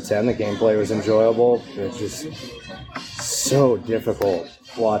 7 out of 10. The gameplay was enjoyable. It's just so difficult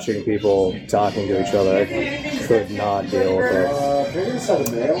watching people talking to each other. I could not deal with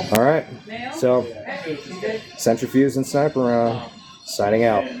it. All right, so Centrifuge and Sniper Round signing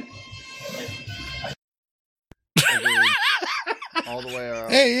out. All the way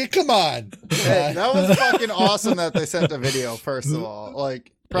around. Hey, come on. Hey, that was fucking awesome that they sent a video, first of all.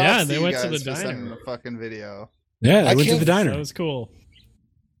 Like, props Yeah, to they you went to guys the for sending diner. the fucking video. Yeah, they went to the diner. That was cool.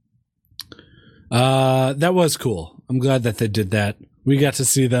 That was cool. I'm glad that they did that. We got to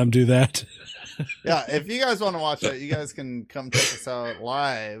see them do that. Yeah, if you guys want to watch that, you guys can come check us out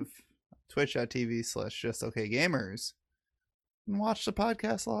live, twitch.tv/justokgamers, and watch the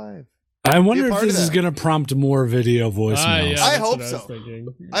podcast live. I wonder Be a if part of this is that. going to prompt more video voicemails. I hope so.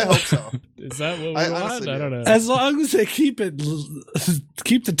 I hope so. Is that what we I want? honestly I don't know. As long as they keep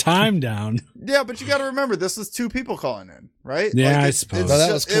the time down. Yeah, but you got to remember, this was 2 people calling in, right? Yeah, I it's suppose. No, that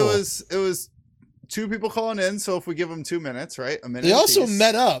just- was cool. It was 2 people calling in. So if we give them 2 minutes, right? A minute. They also apiece.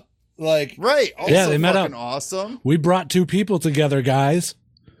 met up. Like, Right. Also Yeah, they met up. fucking awesome. We brought 2 people together, guys.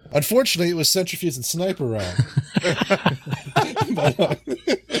 unfortunately, it was Centrifuge and Sniper Round.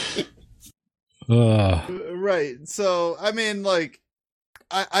 Right. So I mean, like,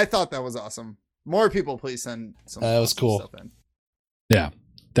 I thought that was awesome. More people, please send some. That was awesome cool. Stuff in. Yeah,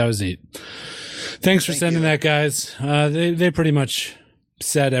 that was neat. Thanks for Thank sending you. that, guys. They pretty much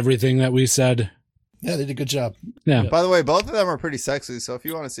said everything that we said. Yeah, they did a good job. Yeah. By the way, both of them are pretty sexy. So if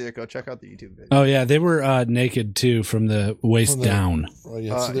you want to see it, go check out the YouTube video. Oh yeah, they were naked too from the waist From the- down. Oh,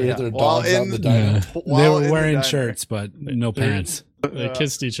 yeah, so they're, yeah. they're While dogs out in the in- diner. They While in were the wearing diner. shirts, but no They're- pants. They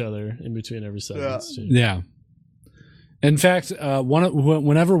kissed each other in between every sentence. Too. Yeah. In fact,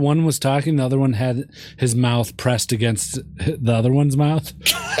 whenever one was talking, the other one had his mouth pressed against the other one's mouth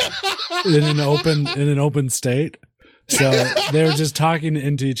in an open state. So they were just talking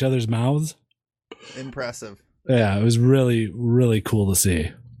into each other's mouths. Impressive. Yeah, it was really, really cool to see.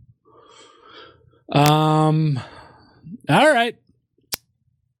 All right.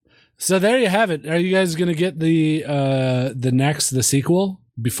 So there you have it. Are you guys gonna get the sequel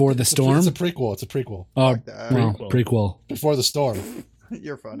Before the Storm? It's a prequel. It's a prequel. Oh, Fuck that. well, prequel. Before the Storm.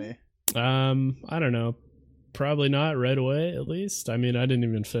 You're funny. I don't know. Probably not right away, at least. I mean, I didn't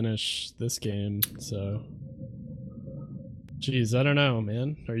even finish this game, so. Jeez, I don't know,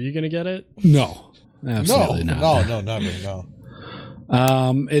 man. Are you gonna get it? No, absolutely not. No, never. No.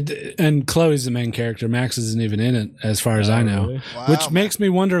 And Chloe's the main character. Max isn't even in it, as far as I know. really? Which makes me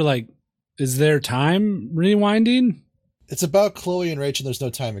wonder, like, is there time rewinding? It's about Chloe and Rachel. There's no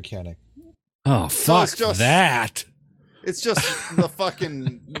time mechanic. Oh, fuck it's just- that. It's just the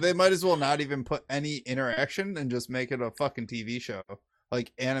fucking. They might as well not even put any interaction and just make it a fucking TV show,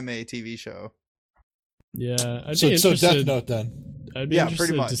 like anime TV show. Yeah, I'd So be interested. Death Note then. I'd be Yeah, pretty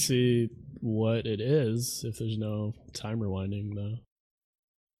interested much. to see what it is if there's no time rewinding, though.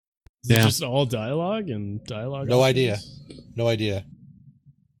 Is it Yeah. just all dialogue and dialogue? No options? idea. No idea.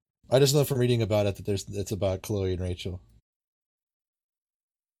 I just know from reading about it that it's about Chloe and Rachel.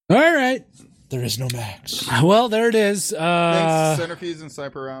 All right. There is no Max. Well, there it is. Thanks, Centrifuge and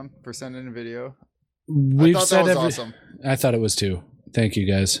Sniper Round, for sending a video. We've thought said that was awesome. I thought it was too. Thank you,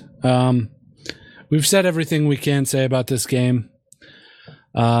 guys. We've said everything we can say about this game.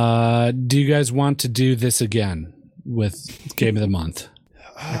 Do you guys want to do this again with Game of the Month?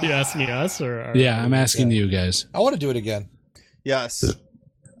 Are you asking us or? Yeah, I'm asking you guys. I want to do it again. Yes.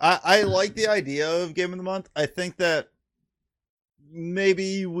 I like the idea of Game of the Month. I think that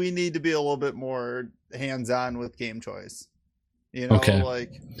maybe we need to be a little bit more hands-on with game choice. You know, Okay.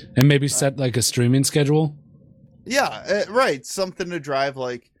 like, And maybe set like a streaming schedule. yeah, right. Something to drive,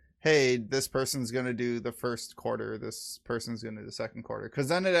 like, hey, this person's going to do the first quarter, this person's going to do the second quarter. Because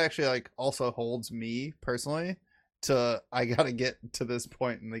then it actually, like, also holds me personally to, I got to get to this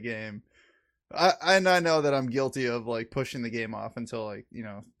point in the game. And I know that I'm guilty of, like, pushing the game off until, like, you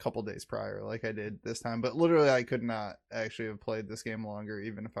know, a couple days prior, like I did this time. But literally, I could not actually have played this game longer,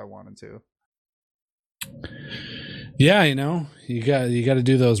 even if I wanted to. Yeah, you know, you got to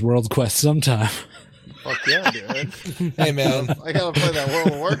do those world quests sometime. Fuck yeah, dude. Hey, man. I gotta play that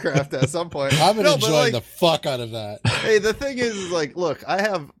World of Warcraft at some point. I've been No, but, enjoying like, the fuck out of that. Hey, the thing is, like, look, I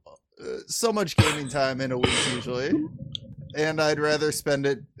have so much gaming time in a week usually, and I'd rather spend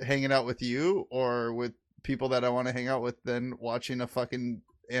it hanging out with you or with people that I want to hang out with than watching a fucking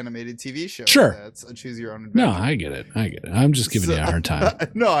animated TV show. Sure. That's a choose your own No, adventure. I get it. I'm just giving you a hard time.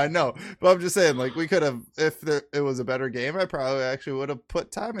 No, I know, but I'm just saying, like, we could have, if it was a better game, I probably actually would have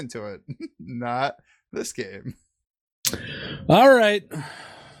put time into it. Not this game. All right.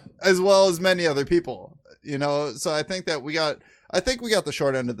 As well as many other people, you know. So I think that I think we got the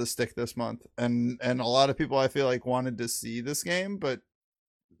short end of the stick this month, and a lot of people I feel like wanted to see this game, but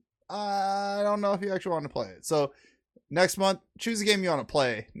I don't know if you actually want to play it. So next month, choose a game you want to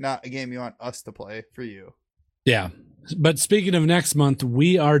play, not a game you want us to play for you. Yeah. But speaking of next month,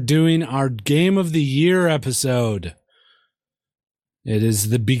 we are doing our Game of the Year episode. It is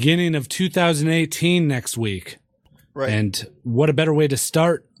the beginning of 2018 next week. Right. And what a better way to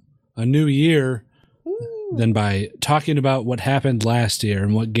start a new year than by talking about what happened last year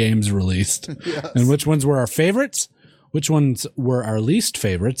and what games released. Yes. And which ones were our favorites, which ones were our least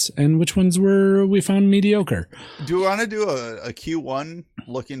favorites, and which ones were we found mediocre. Do we want to do a Q1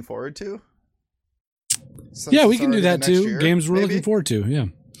 looking forward to? Since Yeah, we it's can do already that the too. next year, Games we're maybe? looking forward to. Yeah.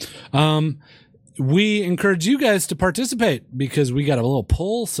 We encourage you guys to participate because we got a little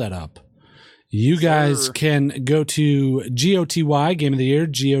poll set up. You guys can go to GOTY, Game of the Year,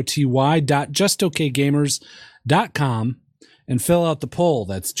 goty.justokgamers.com and fill out the poll.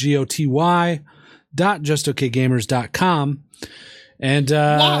 That's goty.justokgamers.com. And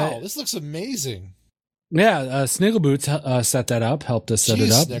Wow, this looks amazing. yeah, Sniggleboots set that up, helped us set it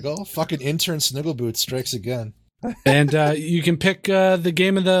Jeez, up. Sniggle. Fucking intern Sniggleboots strikes again. And you can pick the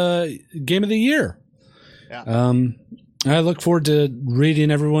game of the year. Yeah. I look forward to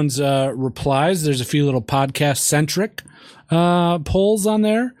reading everyone's replies. There's a few little podcast centric polls on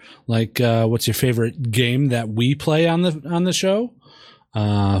there, like what's your favorite game that we play on the show?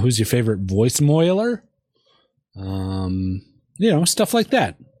 Who's your favorite voice moiler? Stuff like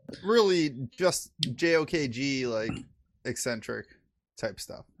that. Really just JOKG, like eccentric type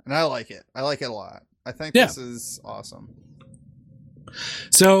stuff. And I like it. I like it a lot. I think this is awesome.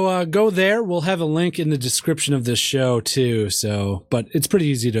 So go there. We'll have a link in the description of this show too. So, but it's pretty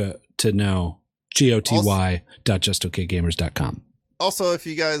easy to know. goty.justokgamers.com. Also, if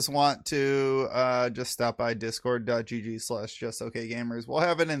you guys want to just stop by discord.gg/justokgamers, we'll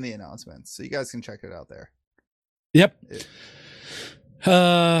have it in the announcements, so you guys can check it out there. Yep.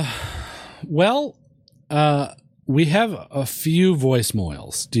 We have a few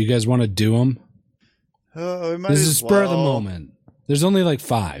voicemails. Do you guys want to do them? We might This as is spur of the well. moment. There's only like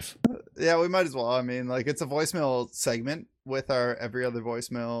 5. Yeah, we might as well. I mean, like, it's a voicemail segment with our every other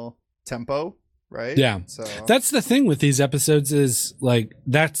voicemail tempo, right? Yeah. So That's the thing with these episodes is like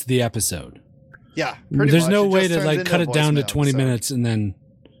that's the episode. yeah, pretty There's much. no It way just to turns like into cut a it down to voicemail 20 episode. minutes and then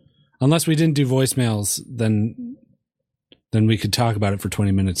unless we didn't do voicemails, then we could talk about it for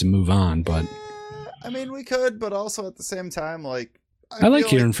 20 minutes and move on. But I mean, we could, but also at the same time, like, I like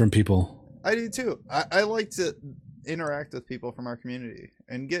feel hearing from people. I do too. I like to interact with people from our community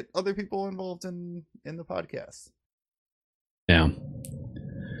and get other people involved in the podcast. Yeah.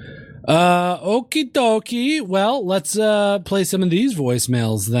 Okie dokie. Well, let's play some of these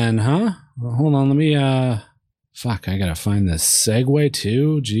voicemails then, huh? Well, hold on, let me fuck, I gotta find the segue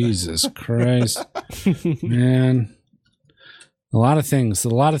too. Jesus Christ. Man. A lot of things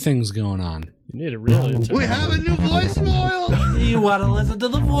going on. You need a really We have a new voicemail. You wanna listen to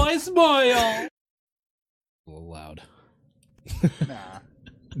the voicemail? A little loud.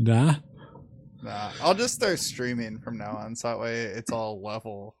 Nah? Nah, I'll just start streaming from now on, so that way it's all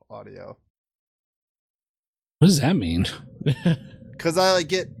level audio. What does that mean? Because I like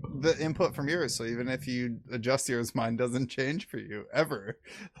get the input from yours, so even if you adjust yours, mine doesn't change for you ever.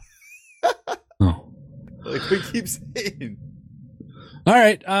 Oh. Like we keep saying. All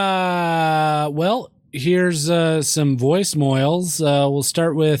right. Well, here's some voicemails. We'll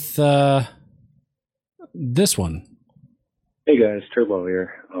start with this one. Hey guys, Turbo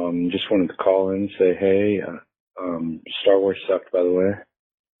here. Just wanted to call in and say hey. Star Wars sucked, by the way.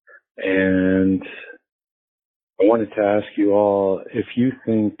 And I wanted to ask you all if you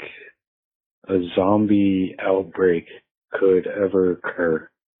think a zombie outbreak could ever occur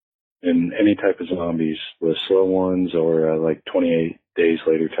in any type of zombies, the slow ones or like 28 days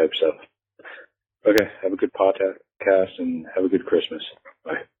later type stuff. Okay, have a good podcast and have a good Christmas.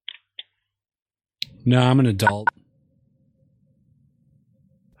 Bye. No, I'm an adult.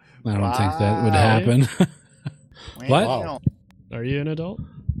 I don't think that would happen. What? Wow. Are you an adult?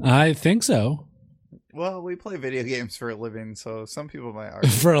 I think so. Well, we play video games for a living, so some people might argue.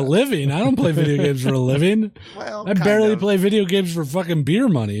 For a living? I don't play video games for a living. Well, I kind barely of. play video games for fucking beer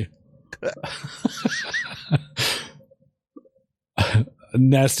money.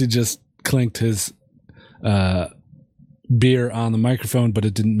 Nasty just clinked his beer on the microphone, but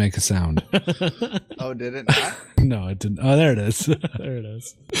it didn't make a sound. Oh, did it not? No, it didn't. Oh, there it is. There it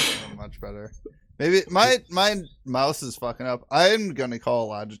is. Oh, much better. Maybe my mouse is fucking up. I'm gonna call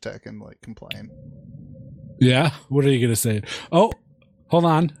Logitech and like complain. Yeah? What are you going to say? Oh, hold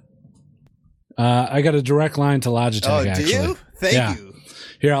on. I got a direct line to Logitech, Oh, do actually. you? Thank you.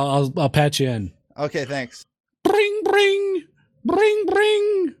 Here, I'll patch you in. Okay, thanks. Bring, bring, bring,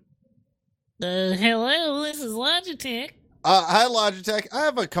 bring. Hello, this is Logitech. Hi, Logitech. I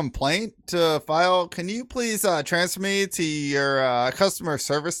have a complaint to file. Can you please transfer me to your customer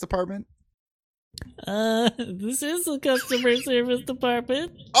service department? This is the customer service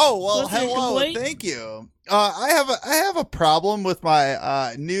department. Oh, well, What's your hello. complaint? Thank you. I have a problem with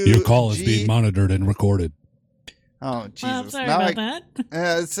my new Your call is being monitored and recorded. Oh, Jesus. I'm sorry Now about that.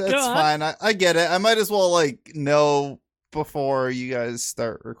 It's Go on. fine. I get it. I might as well know before you guys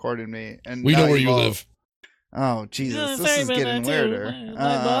start recording me. And We now know where you've you all- live. Oh, Jesus. Yeah, This sorry is about getting that, too. weirder.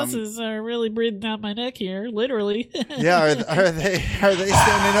 My bosses are really breathing down my neck here, literally. Yeah, are they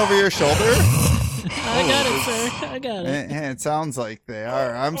standing over your shoulder? I got it, sir. I got it. It sounds like they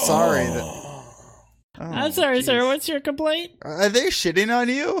are. I'm sorry. I'm sorry, sir. What's your complaint? Are they shitting on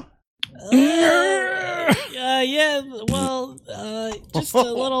you? Yeah, well, just a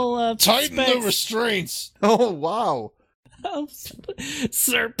little, Tighten the specs. restraints. Oh, wow. Oh,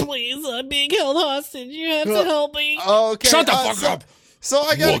 sir, please, I'm being held hostage. You have to help me. Okay. Shut the fuck up. So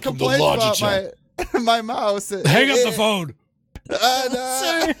I got a Welcome to complaint about Logitech. my mouse. Hang up the phone.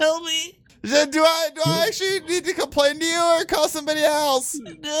 Sir, help me. Do I actually need to complain to you or call somebody else?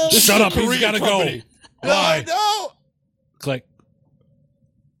 No. Shut up. He's Korean got to go. company. Bye. No. Click.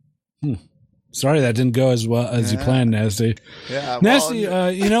 Sorry, that didn't go as well as you planned, Nasty. Yeah. Nasty,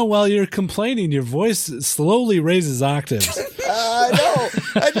 while you're complaining, your voice slowly raises octaves. I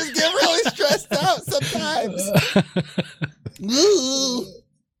know. I just get really stressed out sometimes.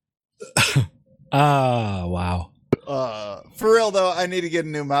 Wow. For real though, I need to get a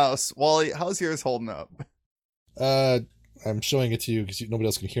new mouse. Wally, how's yours holding up? I'm showing it to you because nobody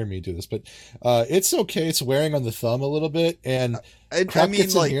else can hear me do this, but it's okay. It's wearing on the thumb a little bit, and I crap mean,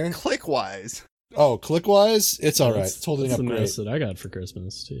 gets in like here. click wise. Oh, click wise, it's all right. It's holding That's up the great. mouse that I got for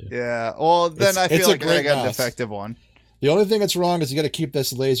Christmas too. Yeah. Well, then I It's feel a like I great got a mouse. defective one. The only thing that's wrong is you got to keep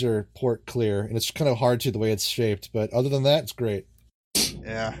this laser port clear, and it's kind of hard to the way it's shaped. But other than that, it's great.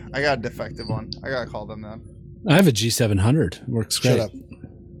 Yeah, I got a defective one. I gotta call them then. I have a G700. Works great. Shut up.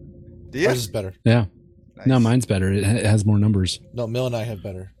 Do you? Ours is better. Yeah. Nice. No, mine's better. It has more numbers. No, Mill and I have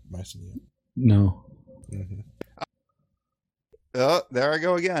better mice than you. No. Mm-hmm. Oh, there I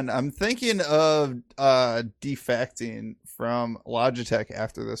go again. I'm thinking of defecting from Logitech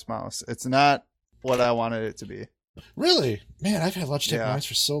after this mouse. It's not what I wanted it to be. Really? Man, I've had Logitech Yeah. mice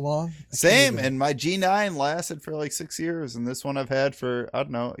for so long. I Same, can't even- and my G9 lasted for like 6 years, and this one I've had for, I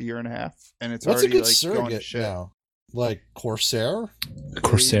don't know, a year and a half, and it's What's a already good like going to surrogate shit. now? Like Corsair?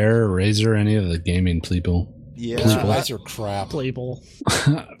 Corsair, Razer, any of the gaming people. Yeah. Those mice are crap. Playable.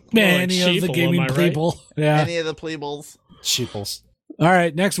 Any of the sheeple, gaming am I right? people. Yeah. Any of the pleebles. Sheeples. All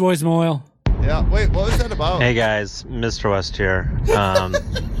right, next voicemail. Yeah, wait, what was that about? Hey guys, Mr. West here.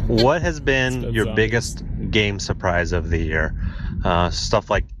 What has been your biggest game surprise of the year? Stuff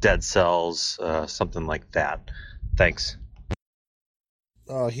like Dead Cells, something like that. Thanks.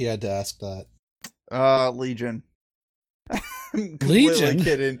 Oh, he had to ask that. Legion.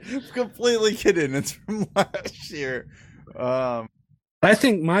 Legion? Completely kidding. It's from last year. I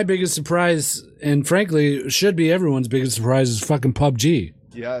think my biggest surprise, and frankly, should be everyone's biggest surprise, is fucking PUBG.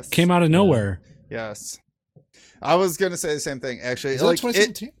 Yes. Came out of nowhere. Yes. I was gonna say the same thing, actually. Is that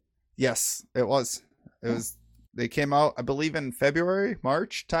 2017? Yes, it was. It was. They came out, I believe, in February,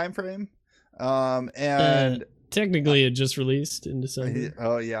 March timeframe. And technically, it just released in December.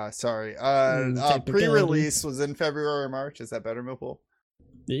 oh yeah, sorry. Technicality. Pre-release was in February or March. Is that better, Moople?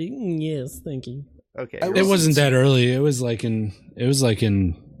 Yes, thank you. Okay. It wasn't that early. It was like in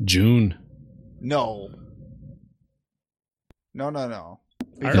June. No. No.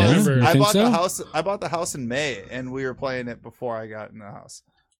 I remember. I think bought so? the house. I bought the house in May, and we were playing it before I got in the house.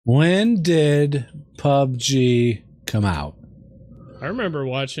 When did PUBG come out? I remember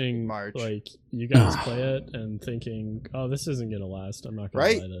watching like you guys play it and thinking, "Oh, this isn't gonna last. I'm not gonna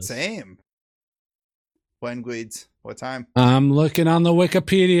Right? play this." Same. When Guides? What time? I'm looking on the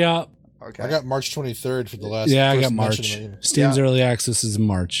Wikipedia. Okay. I got March 23rd for the last. Yeah, I first got March. mention of my email. Steam's early access is in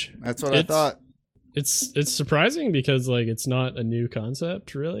March. That's what I thought. It's surprising because like it's not a new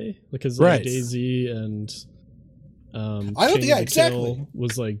concept really, because like Right. DayZ and I don't- King yeah, of the exactly. Kill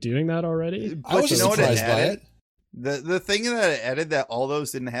was like doing that already. I was you know what surprised it by added? it. The thing that it added that all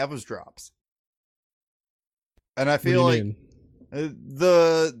those didn't have was drops. And I What do feel you like mean?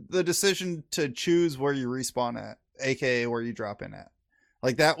 the decision to choose where you respawn at, aka where you drop in at,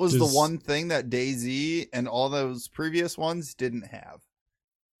 like that was the Does- one thing that DayZ and all those previous ones didn't have,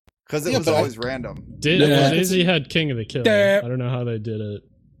 because it Yeah, was but always random. Did Yeah. DayZ had King of the Kill? Yeah. I don't know how they did it.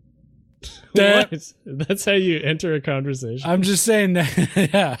 What? That's how you enter a conversation. I'm just saying that.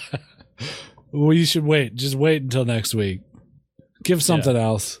 Yeah. We should wait. Just wait until next week. Give something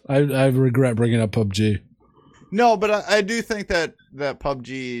else. I regret bringing up PUBG. No, but I do think that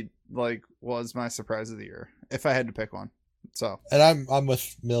PUBG like was my surprise of the year if I had to pick one. So, and I'm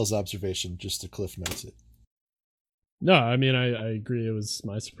with Mill's observation, just to cliff notes it. No, I mean I agree. It was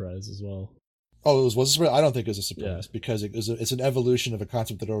my surprise as well. Oh, was a surprise? I don't think it was a surprise because it's an evolution of a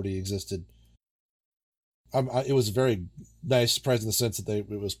concept that already existed. It was a very nice surprise in the sense that it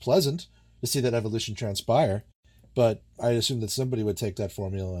was pleasant to see that evolution transpire, but I assumed that somebody would take that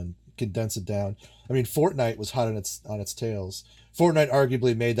formula and condense it down. I mean, Fortnite was hot on its tails. Fortnite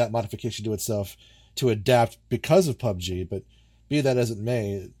arguably made that modification to itself to adapt because of PUBG, but be that as it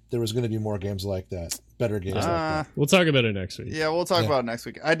may, there was going to be more games like that, better games like that. We'll talk about it next week. Yeah, we'll talk about it next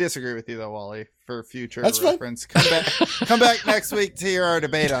week. I disagree with you though, Wally. For future reference, come back next week to hear our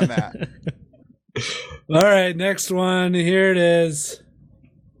debate on that. All right, next one. Here it is.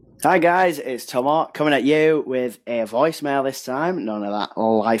 Hi guys, it's Tomo coming at you with a voicemail this time. None of that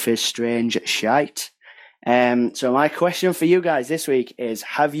Life is Strange shite. So my question for you guys this week is: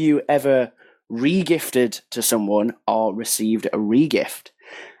 have you ever re-gifted to someone or received a re-gift?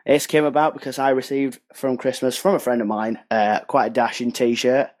 This came about because I received from Christmas from a friend of mine quite a dashing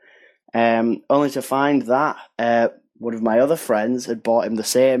t-shirt, only to find that one of my other friends had bought him the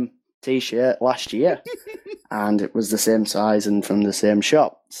same t-shirt last year, and it was the same size and from the same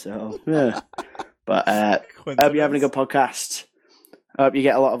shop. So, yeah. But I hope you're having a good podcast. I hope you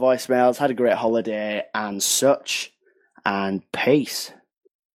get a lot of voicemails. Had a great holiday and such. And peace.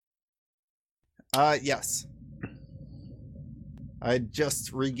 Yes. I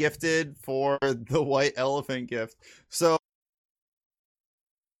just regifted for the white elephant gift. So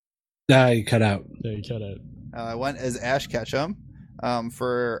you cut out. Yeah, you cut out. I went as Ash Ketchum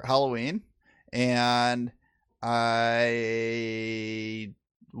for Halloween, and I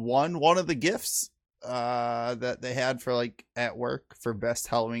won one of the gifts that they had for like at work for best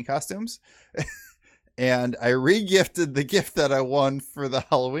Halloween costumes. And I re-gifted the gift that I won for the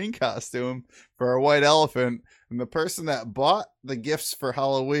Halloween costume for a white elephant. And the person that bought the gifts for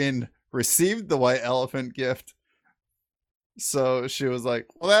Halloween received the white elephant gift. So she was like,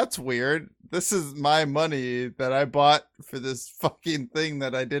 well, that's weird. This is my money that I bought for this fucking thing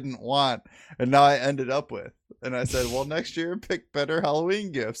that I didn't want. And now I ended up with. And I said, well, next year pick better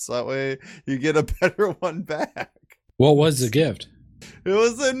Halloween gifts. That way you get a better one back. What was the gift? It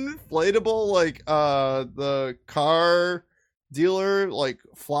was an inflatable, like, the car dealer, like,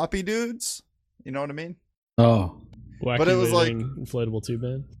 floppy dudes. You know what I mean? Oh. Wacky but it was like inflatable tube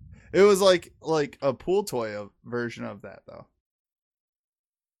man. It was like a pool toy version of that, though.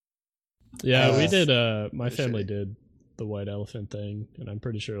 Yeah, we did. My family did the white elephant thing, and I'm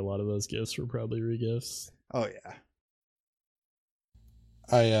pretty sure a lot of those gifts were probably re-gifts. Oh yeah.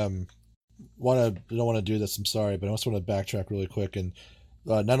 I don't want to do this. I'm sorry, but I just want to backtrack really quick. And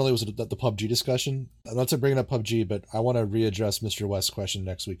not only was it the PUBG discussion, I'm not bringing up PUBG, but I want to readdress Mr. West's question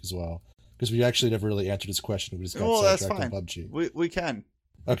next week as well, because we actually never really answered his question. We just got sidetracked on PUBG. We can.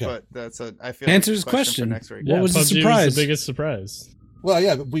 Okay, but I feel answer like his question for next week. What was the surprise? Was the biggest surprise. Well,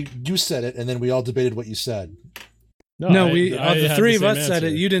 yeah, but you said it, and then we all debated what you said. No, the three of us said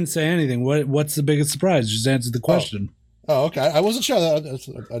it. You didn't say anything. What's the biggest surprise? Just answer the question. Oh, okay. I wasn't sure. I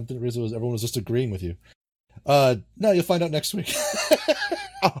didn't realize everyone was just agreeing with you. No, you'll find out next week.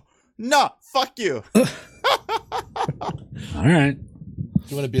 Oh, no, fuck you. All right.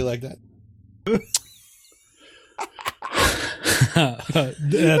 You want to be like that?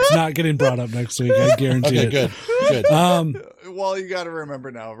 That's not getting brought up next week. I guarantee it. Okay, good. Well, you got to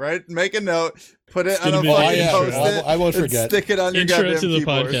remember now, right? Make a note, put it on a fucking post-it. I won't forget. Stick it on your Intro goddamn to the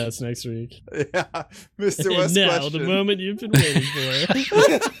keyboard. podcast next week. Yeah, Mr. West. Now, question. the moment you've been waiting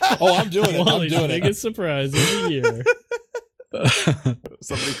for. Oh, I'm doing it. Wally's I'm doing biggest surprise of the year.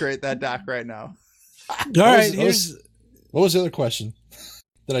 Somebody create that doc right now. All right, what was the other question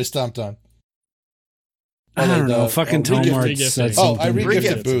that I stomped on? I don't know. Fucking Tomart said something. I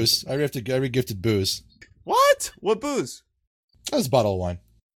re-gifted booze. I re-gifted booze. What? What booze? That was a bottle of wine.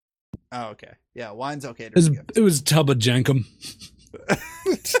 Oh, okay. Yeah, wine's okay. It was Tub of Jenkum.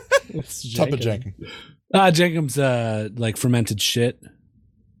 Tub of Jenkum. Jenkum's like fermented shit.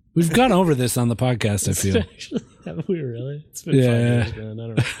 We've gone over this on the podcast, I feel. Have we really? It's been 5 years, man. I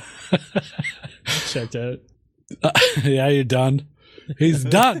don't know. Checked out. Yeah, you're done. He's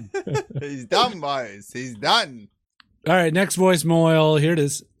done. He's done, boys. He's done. All right, next voicemail. Here it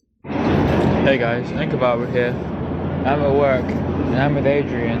is. Hey guys, Inkababa here. I'm at work and I'm with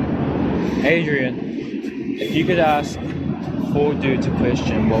Adrian. Adrian, if you could ask 4 dudes a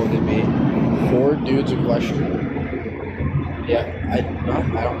question, what would it be? 4 dudes a question? Yeah, I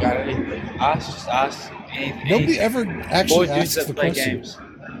don't got anything. Just ask. Nobody ever actually 4 dudes asks the that play question. games.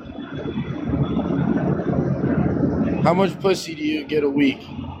 How much pussy do you get a week,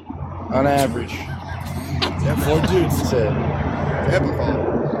 on average? 4 dudes. That's it.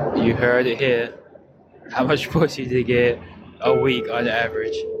 Typical. You heard it here. How much pussy do you get a week on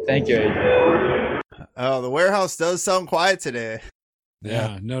average? Thank you, Adrian. Oh, the warehouse does sound quiet today.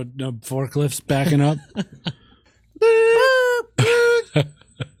 Yeah, no forklifts backing up.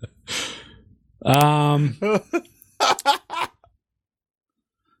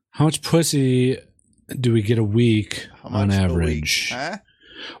 How much pussy do we get a week on average? Huh?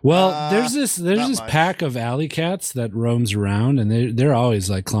 Well, there's this not much. pack of alley cats that roams around, and they're always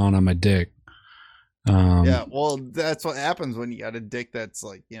like clawing on my dick. Yeah, well, that's what happens when you got a dick that's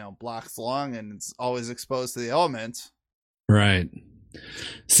like, blocks long and it's always exposed to the elements. Right.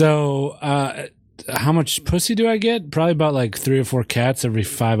 So, how much pussy do I get? Probably about like 3 or 4 cats every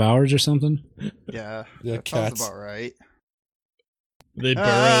 5 hours or something. Yeah, Yeah, that cats. sounds about right. They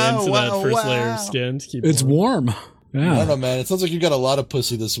burrow into that wow, first layer wow. of skin to keep It's warm. I Yeah. don't know, man. It sounds like you got a lot of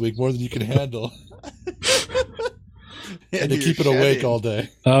pussy this week, more than you can handle. And to you're keep it awake shedding. all day.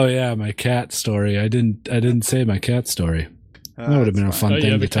 Oh yeah, my cat story. I didn't say my cat story. That would have been a that's fun Oh, you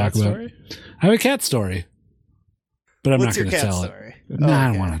thing have to a cat talk about. story? I have a cat story, but I'm What's not your going to cat tell story? it. No, I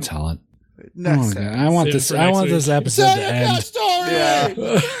don't Okay. want to tell it. Next I time. want Save this. it for I next want this week. episode Tell to your end. cat story!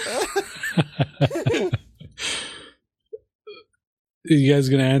 Yeah. You guys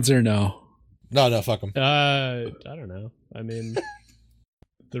gonna answer? Or no. No, fuck them. I don't know. I mean,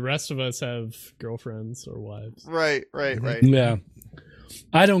 the rest of us have girlfriends or wives. Right. Yeah,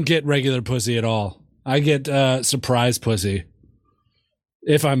 I don't get regular pussy at all. I get surprise pussy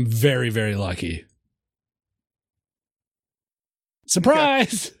if I'm very, very lucky.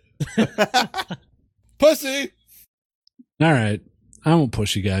 Surprise! Pussy! All right, I won't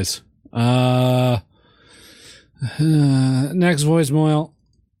push you guys. Next voicemail.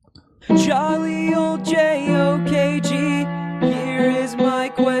 Jolly old J-O-K-G, here is my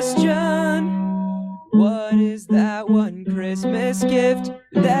question. What is that one Christmas gift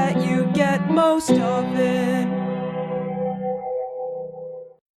that you get most often?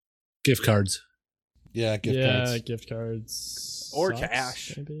 Gift cards. Yeah, gift cards. Or Socks,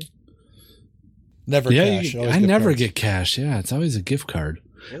 cash. maybe? Never cash. I always gift never cards. get cash. Yeah, it's always a gift card.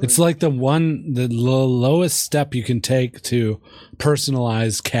 It's like the lowest step you can take to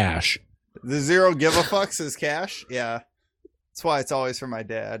personalize cash. The zero give a fucks is cash. Yeah, that's why it's always for my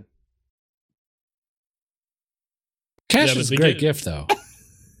dad. Cash Yeah, but is a the great gift, though.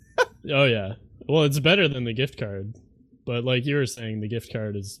 Oh yeah. Well, it's better than the gift card, but like you were saying, the gift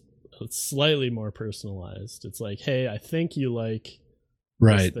card is slightly more personalized. It's like, hey, I think you like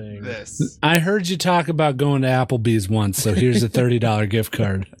Right. this thing. I heard you talk about going to Applebee's once, so here's a $30 gift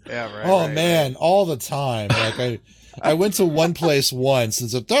card. Yeah, right. Oh man, all the time. Like I went to one place once and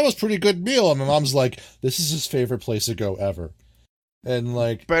said that was a pretty good meal, and my mom's like, "This is his favorite place to go ever," and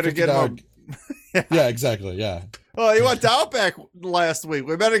like Better get him. Yeah, exactly. Yeah. Oh, he went to Outback last week.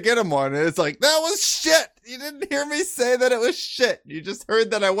 We better get him one. And it's like, that was shit. You didn't hear me say that it was shit. You just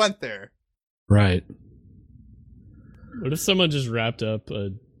heard that I went there. Right. What if someone just wrapped up a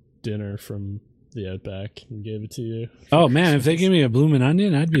dinner from the Outback and gave it to you? Oh man, if they give me a bloomin'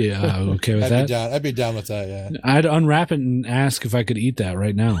 onion, I'd be okay with that. I'd be down with that. Yeah. I'd unwrap it and ask if I could eat that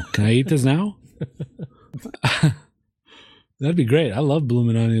right now. Can I eat this now? That'd be great. I love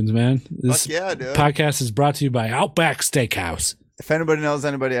bloomin' onions, man. This Fuck yeah, dude. podcast is brought to you by Outback Steakhouse. If anybody knows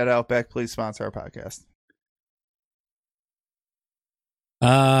anybody at Outback, please sponsor our podcast.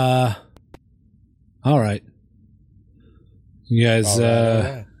 All right. You guys All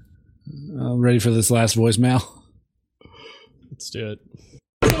right. ready for this last voicemail? Let's do it.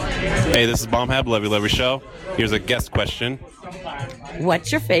 Hey, this is Bombhab, Levy Levy Show. Here's a guest question.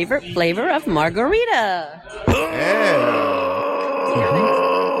 What's your favorite flavor of margarita?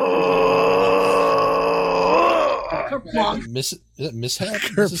 Mishap?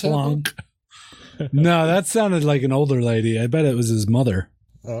 Kerplunk. No, that sounded like an older lady. I bet it was his mother.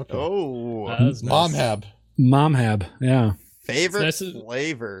 Oh, okay. Oh. Momhab. Momhab, yeah. Favorite It's nice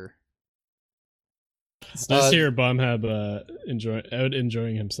flavor. It's nice to hear Bombhab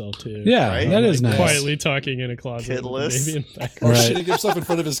enjoying himself too. Yeah, right? That is nice. Quietly talking in a closet, with a Kidless. baby in the Or background. shitting himself in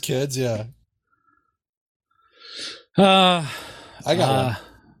front of his kids. Yeah. I got one.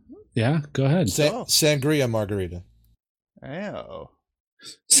 Yeah, go ahead. Sangria margarita. Oh.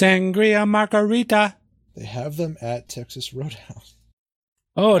 Sangria margarita. They have them at Texas Roadhouse.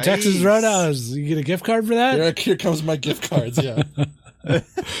 Oh, Nice. Texas Roadhouse. You get a gift card for that? Here comes my gift cards. Yeah.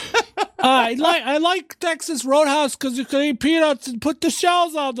 I like Texas Roadhouse because you can eat peanuts and put the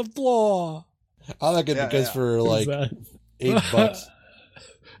shells on the floor. I like it because for like $8.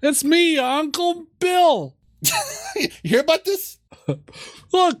 It's me, Uncle Bill. You hear about this?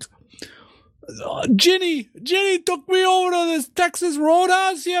 Look, Ginny took me over to this Texas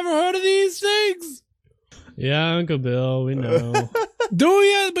Roadhouse. You ever heard of these things? Yeah, Uncle Bill, we know. Do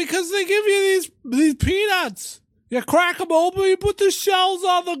you? Because they give you these peanuts. You crack them open, you put the shells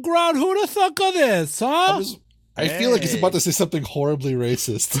on the ground. Who'd have thunk of this, huh? I feel like he's about to say something horribly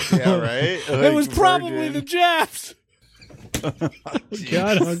racist. Yeah, right? It was probably the Japs.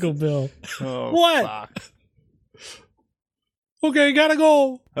 God, Uncle Bill. Oh, What? fuck. Okay, gotta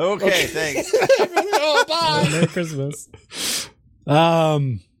go. Okay, thanks. Oh, bye. Merry Christmas. All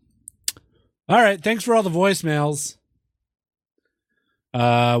right, thanks for all the voicemails.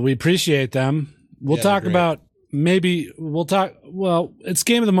 We appreciate them. We'll talk great. about it's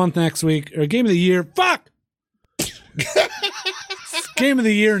game of the month next week, or game of the year. Fuck! Game of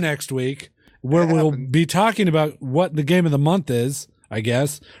the year next week, where we'll be talking about what the game of the month is, I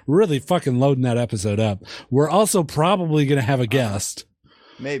guess. We're really fucking loading that episode up. We're also probably going to have a guest.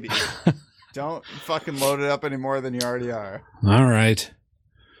 Maybe. Don't fucking load it up any more than you already are. All right.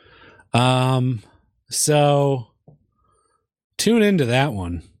 So tune into that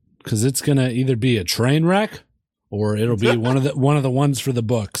one, because it's going to either be a train wreck or it'll be one of the ones for the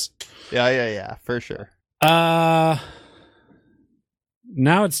books. Yeah, for sure. Now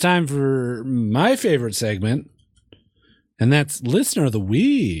it's time for my favorite segment, and that's Listener of the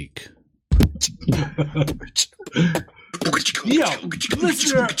Week. Yo,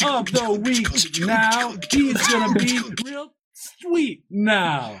 Listener of the Week now. He's gonna be real sweet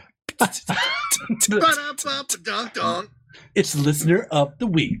now. It's Listener of the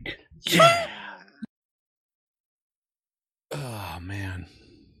Week. Yeah. Oh, man.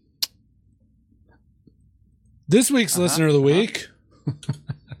 This week's Listener of the Week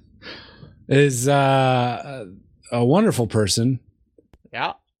is a wonderful person.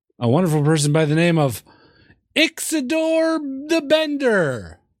 Yeah. A wonderful person by the name of Ixidor the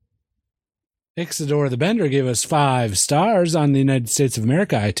Bender. Ixidor the Bender gave us 5 stars on the United States of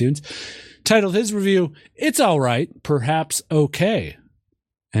America iTunes, titled his review, "It's All Right, Perhaps Okay."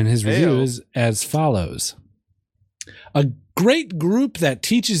 And his review is as follows. A great group that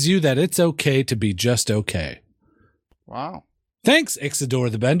teaches you that it's okay to be just okay. Wow. Thanks, Ixidor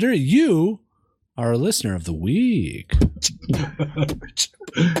the Bender. You are a Listener of the Week.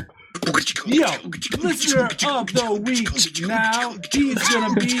 Yo, Listener of the Week now. He's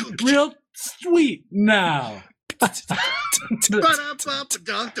gonna be real sweet now.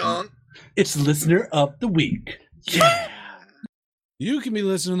 It's Listener of the Week. Yeah. You can be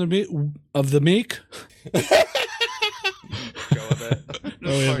Listener of the Meek. Go with it.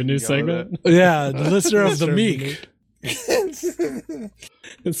 Oh, we have a new segment? Yeah, the Listener of the Meek.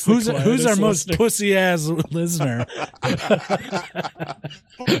 Who's our most pussy ass listener?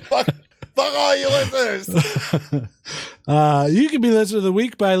 Fuck all you listeners. You can be Listener of the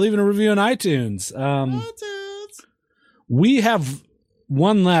Week by leaving a review on iTunes. We have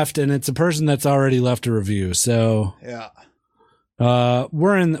one left, and it's a person that's already left a review. So yeah,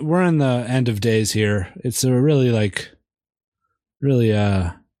 we're in the end of days here. It's a really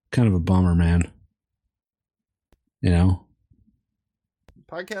kind of a bummer, man. You know,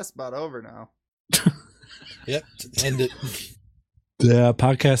 podcast about over now. Yep, end it. Yeah,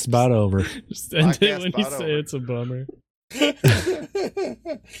 podcast about over. Just end it when you say it's a bummer.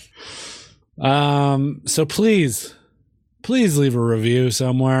 So please leave a review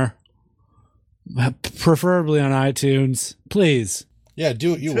somewhere, preferably on iTunes. Please. Yeah,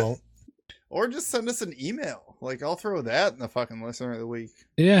 do it. You won't. Or just send us an email. Like, I'll throw that in the fucking Listener of the Week.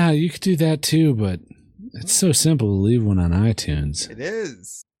 Yeah, you could do that too, but it's so simple to leave one on iTunes. It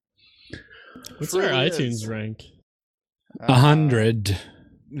is. What's our iTunes rank? 100.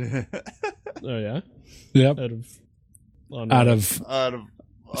 Oh yeah. Yep. Out of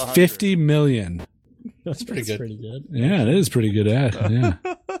 50 million. That's pretty good. Yeah, it is pretty good at. Yeah.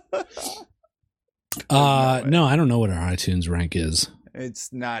 No, I don't know what our iTunes rank is.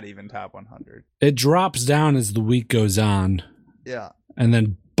 It's not even top 100. It drops down as the week goes on. Yeah. And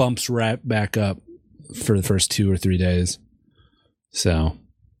then bumps right back up for the first 2 or 3 days. So,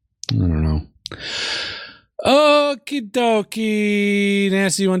 I don't know. Okie dokie.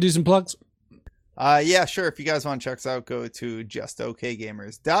 Nancy, you want to do some plugs? Yeah, sure. If you guys want to check us out, go to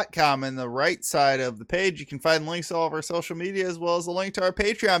justokgamers.com. In the right side of the page, you can find links to all of our social media, as well as a link to our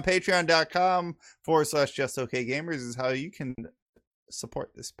Patreon. Patreon.com/justokgamers is how you can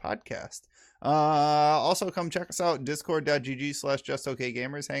support this podcast. Also, come check us out,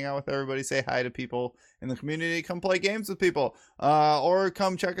 discord.gg/justokgamers. Hang out with everybody, say hi to people in the community, come play games with people. Or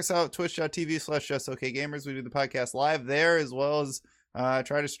come check us out, twitch.tv/justokgamers. We do the podcast live there, as well as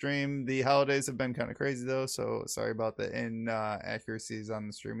try to stream. The holidays have been kind of crazy, though, so sorry about the inaccuracies on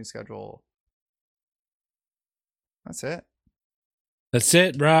the streaming schedule. That's it. That's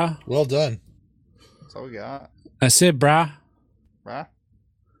it, brah. Well done. That's all we got. That's it, brah. Bruh.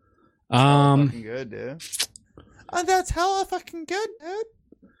 Fucking good, dude. That's hella fucking good, dude.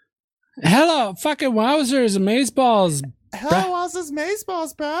 Hello, fucking wowzers, amazeballs. Hello, wowzers,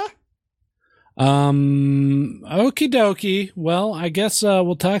 amazeballs, bruh. Okie dokie. Well, I guess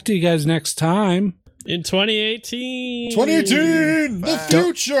we'll talk to you guys next time. In 2018. 2018, the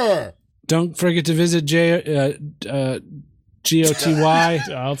future. Don't forget to visit GOTY.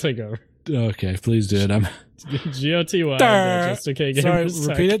 I'll take over. Okay, please do it. GOTY. Sorry,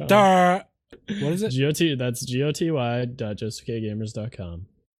 repeat it. What is it? That's GOTY.justokgamers.com.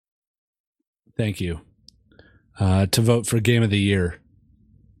 Thank you. To vote for Game of the Year.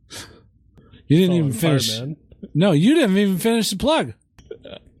 You didn't even finish. Man. No, you didn't even finish the plug.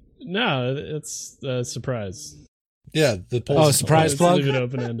 No, it's a surprise. Yeah, the poll. Surprise plug. Leave it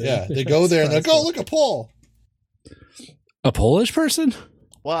open-ended. Yeah, they go there and they go, look, a poll. A Polish person?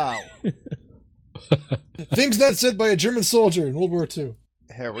 Wow. Things not said by a German soldier in World War II.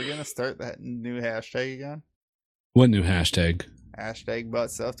 Hey, we're gonna start that new hashtag again. What new hashtag? Hashtag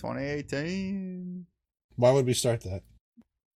butt stuff 2018. Why would we start that?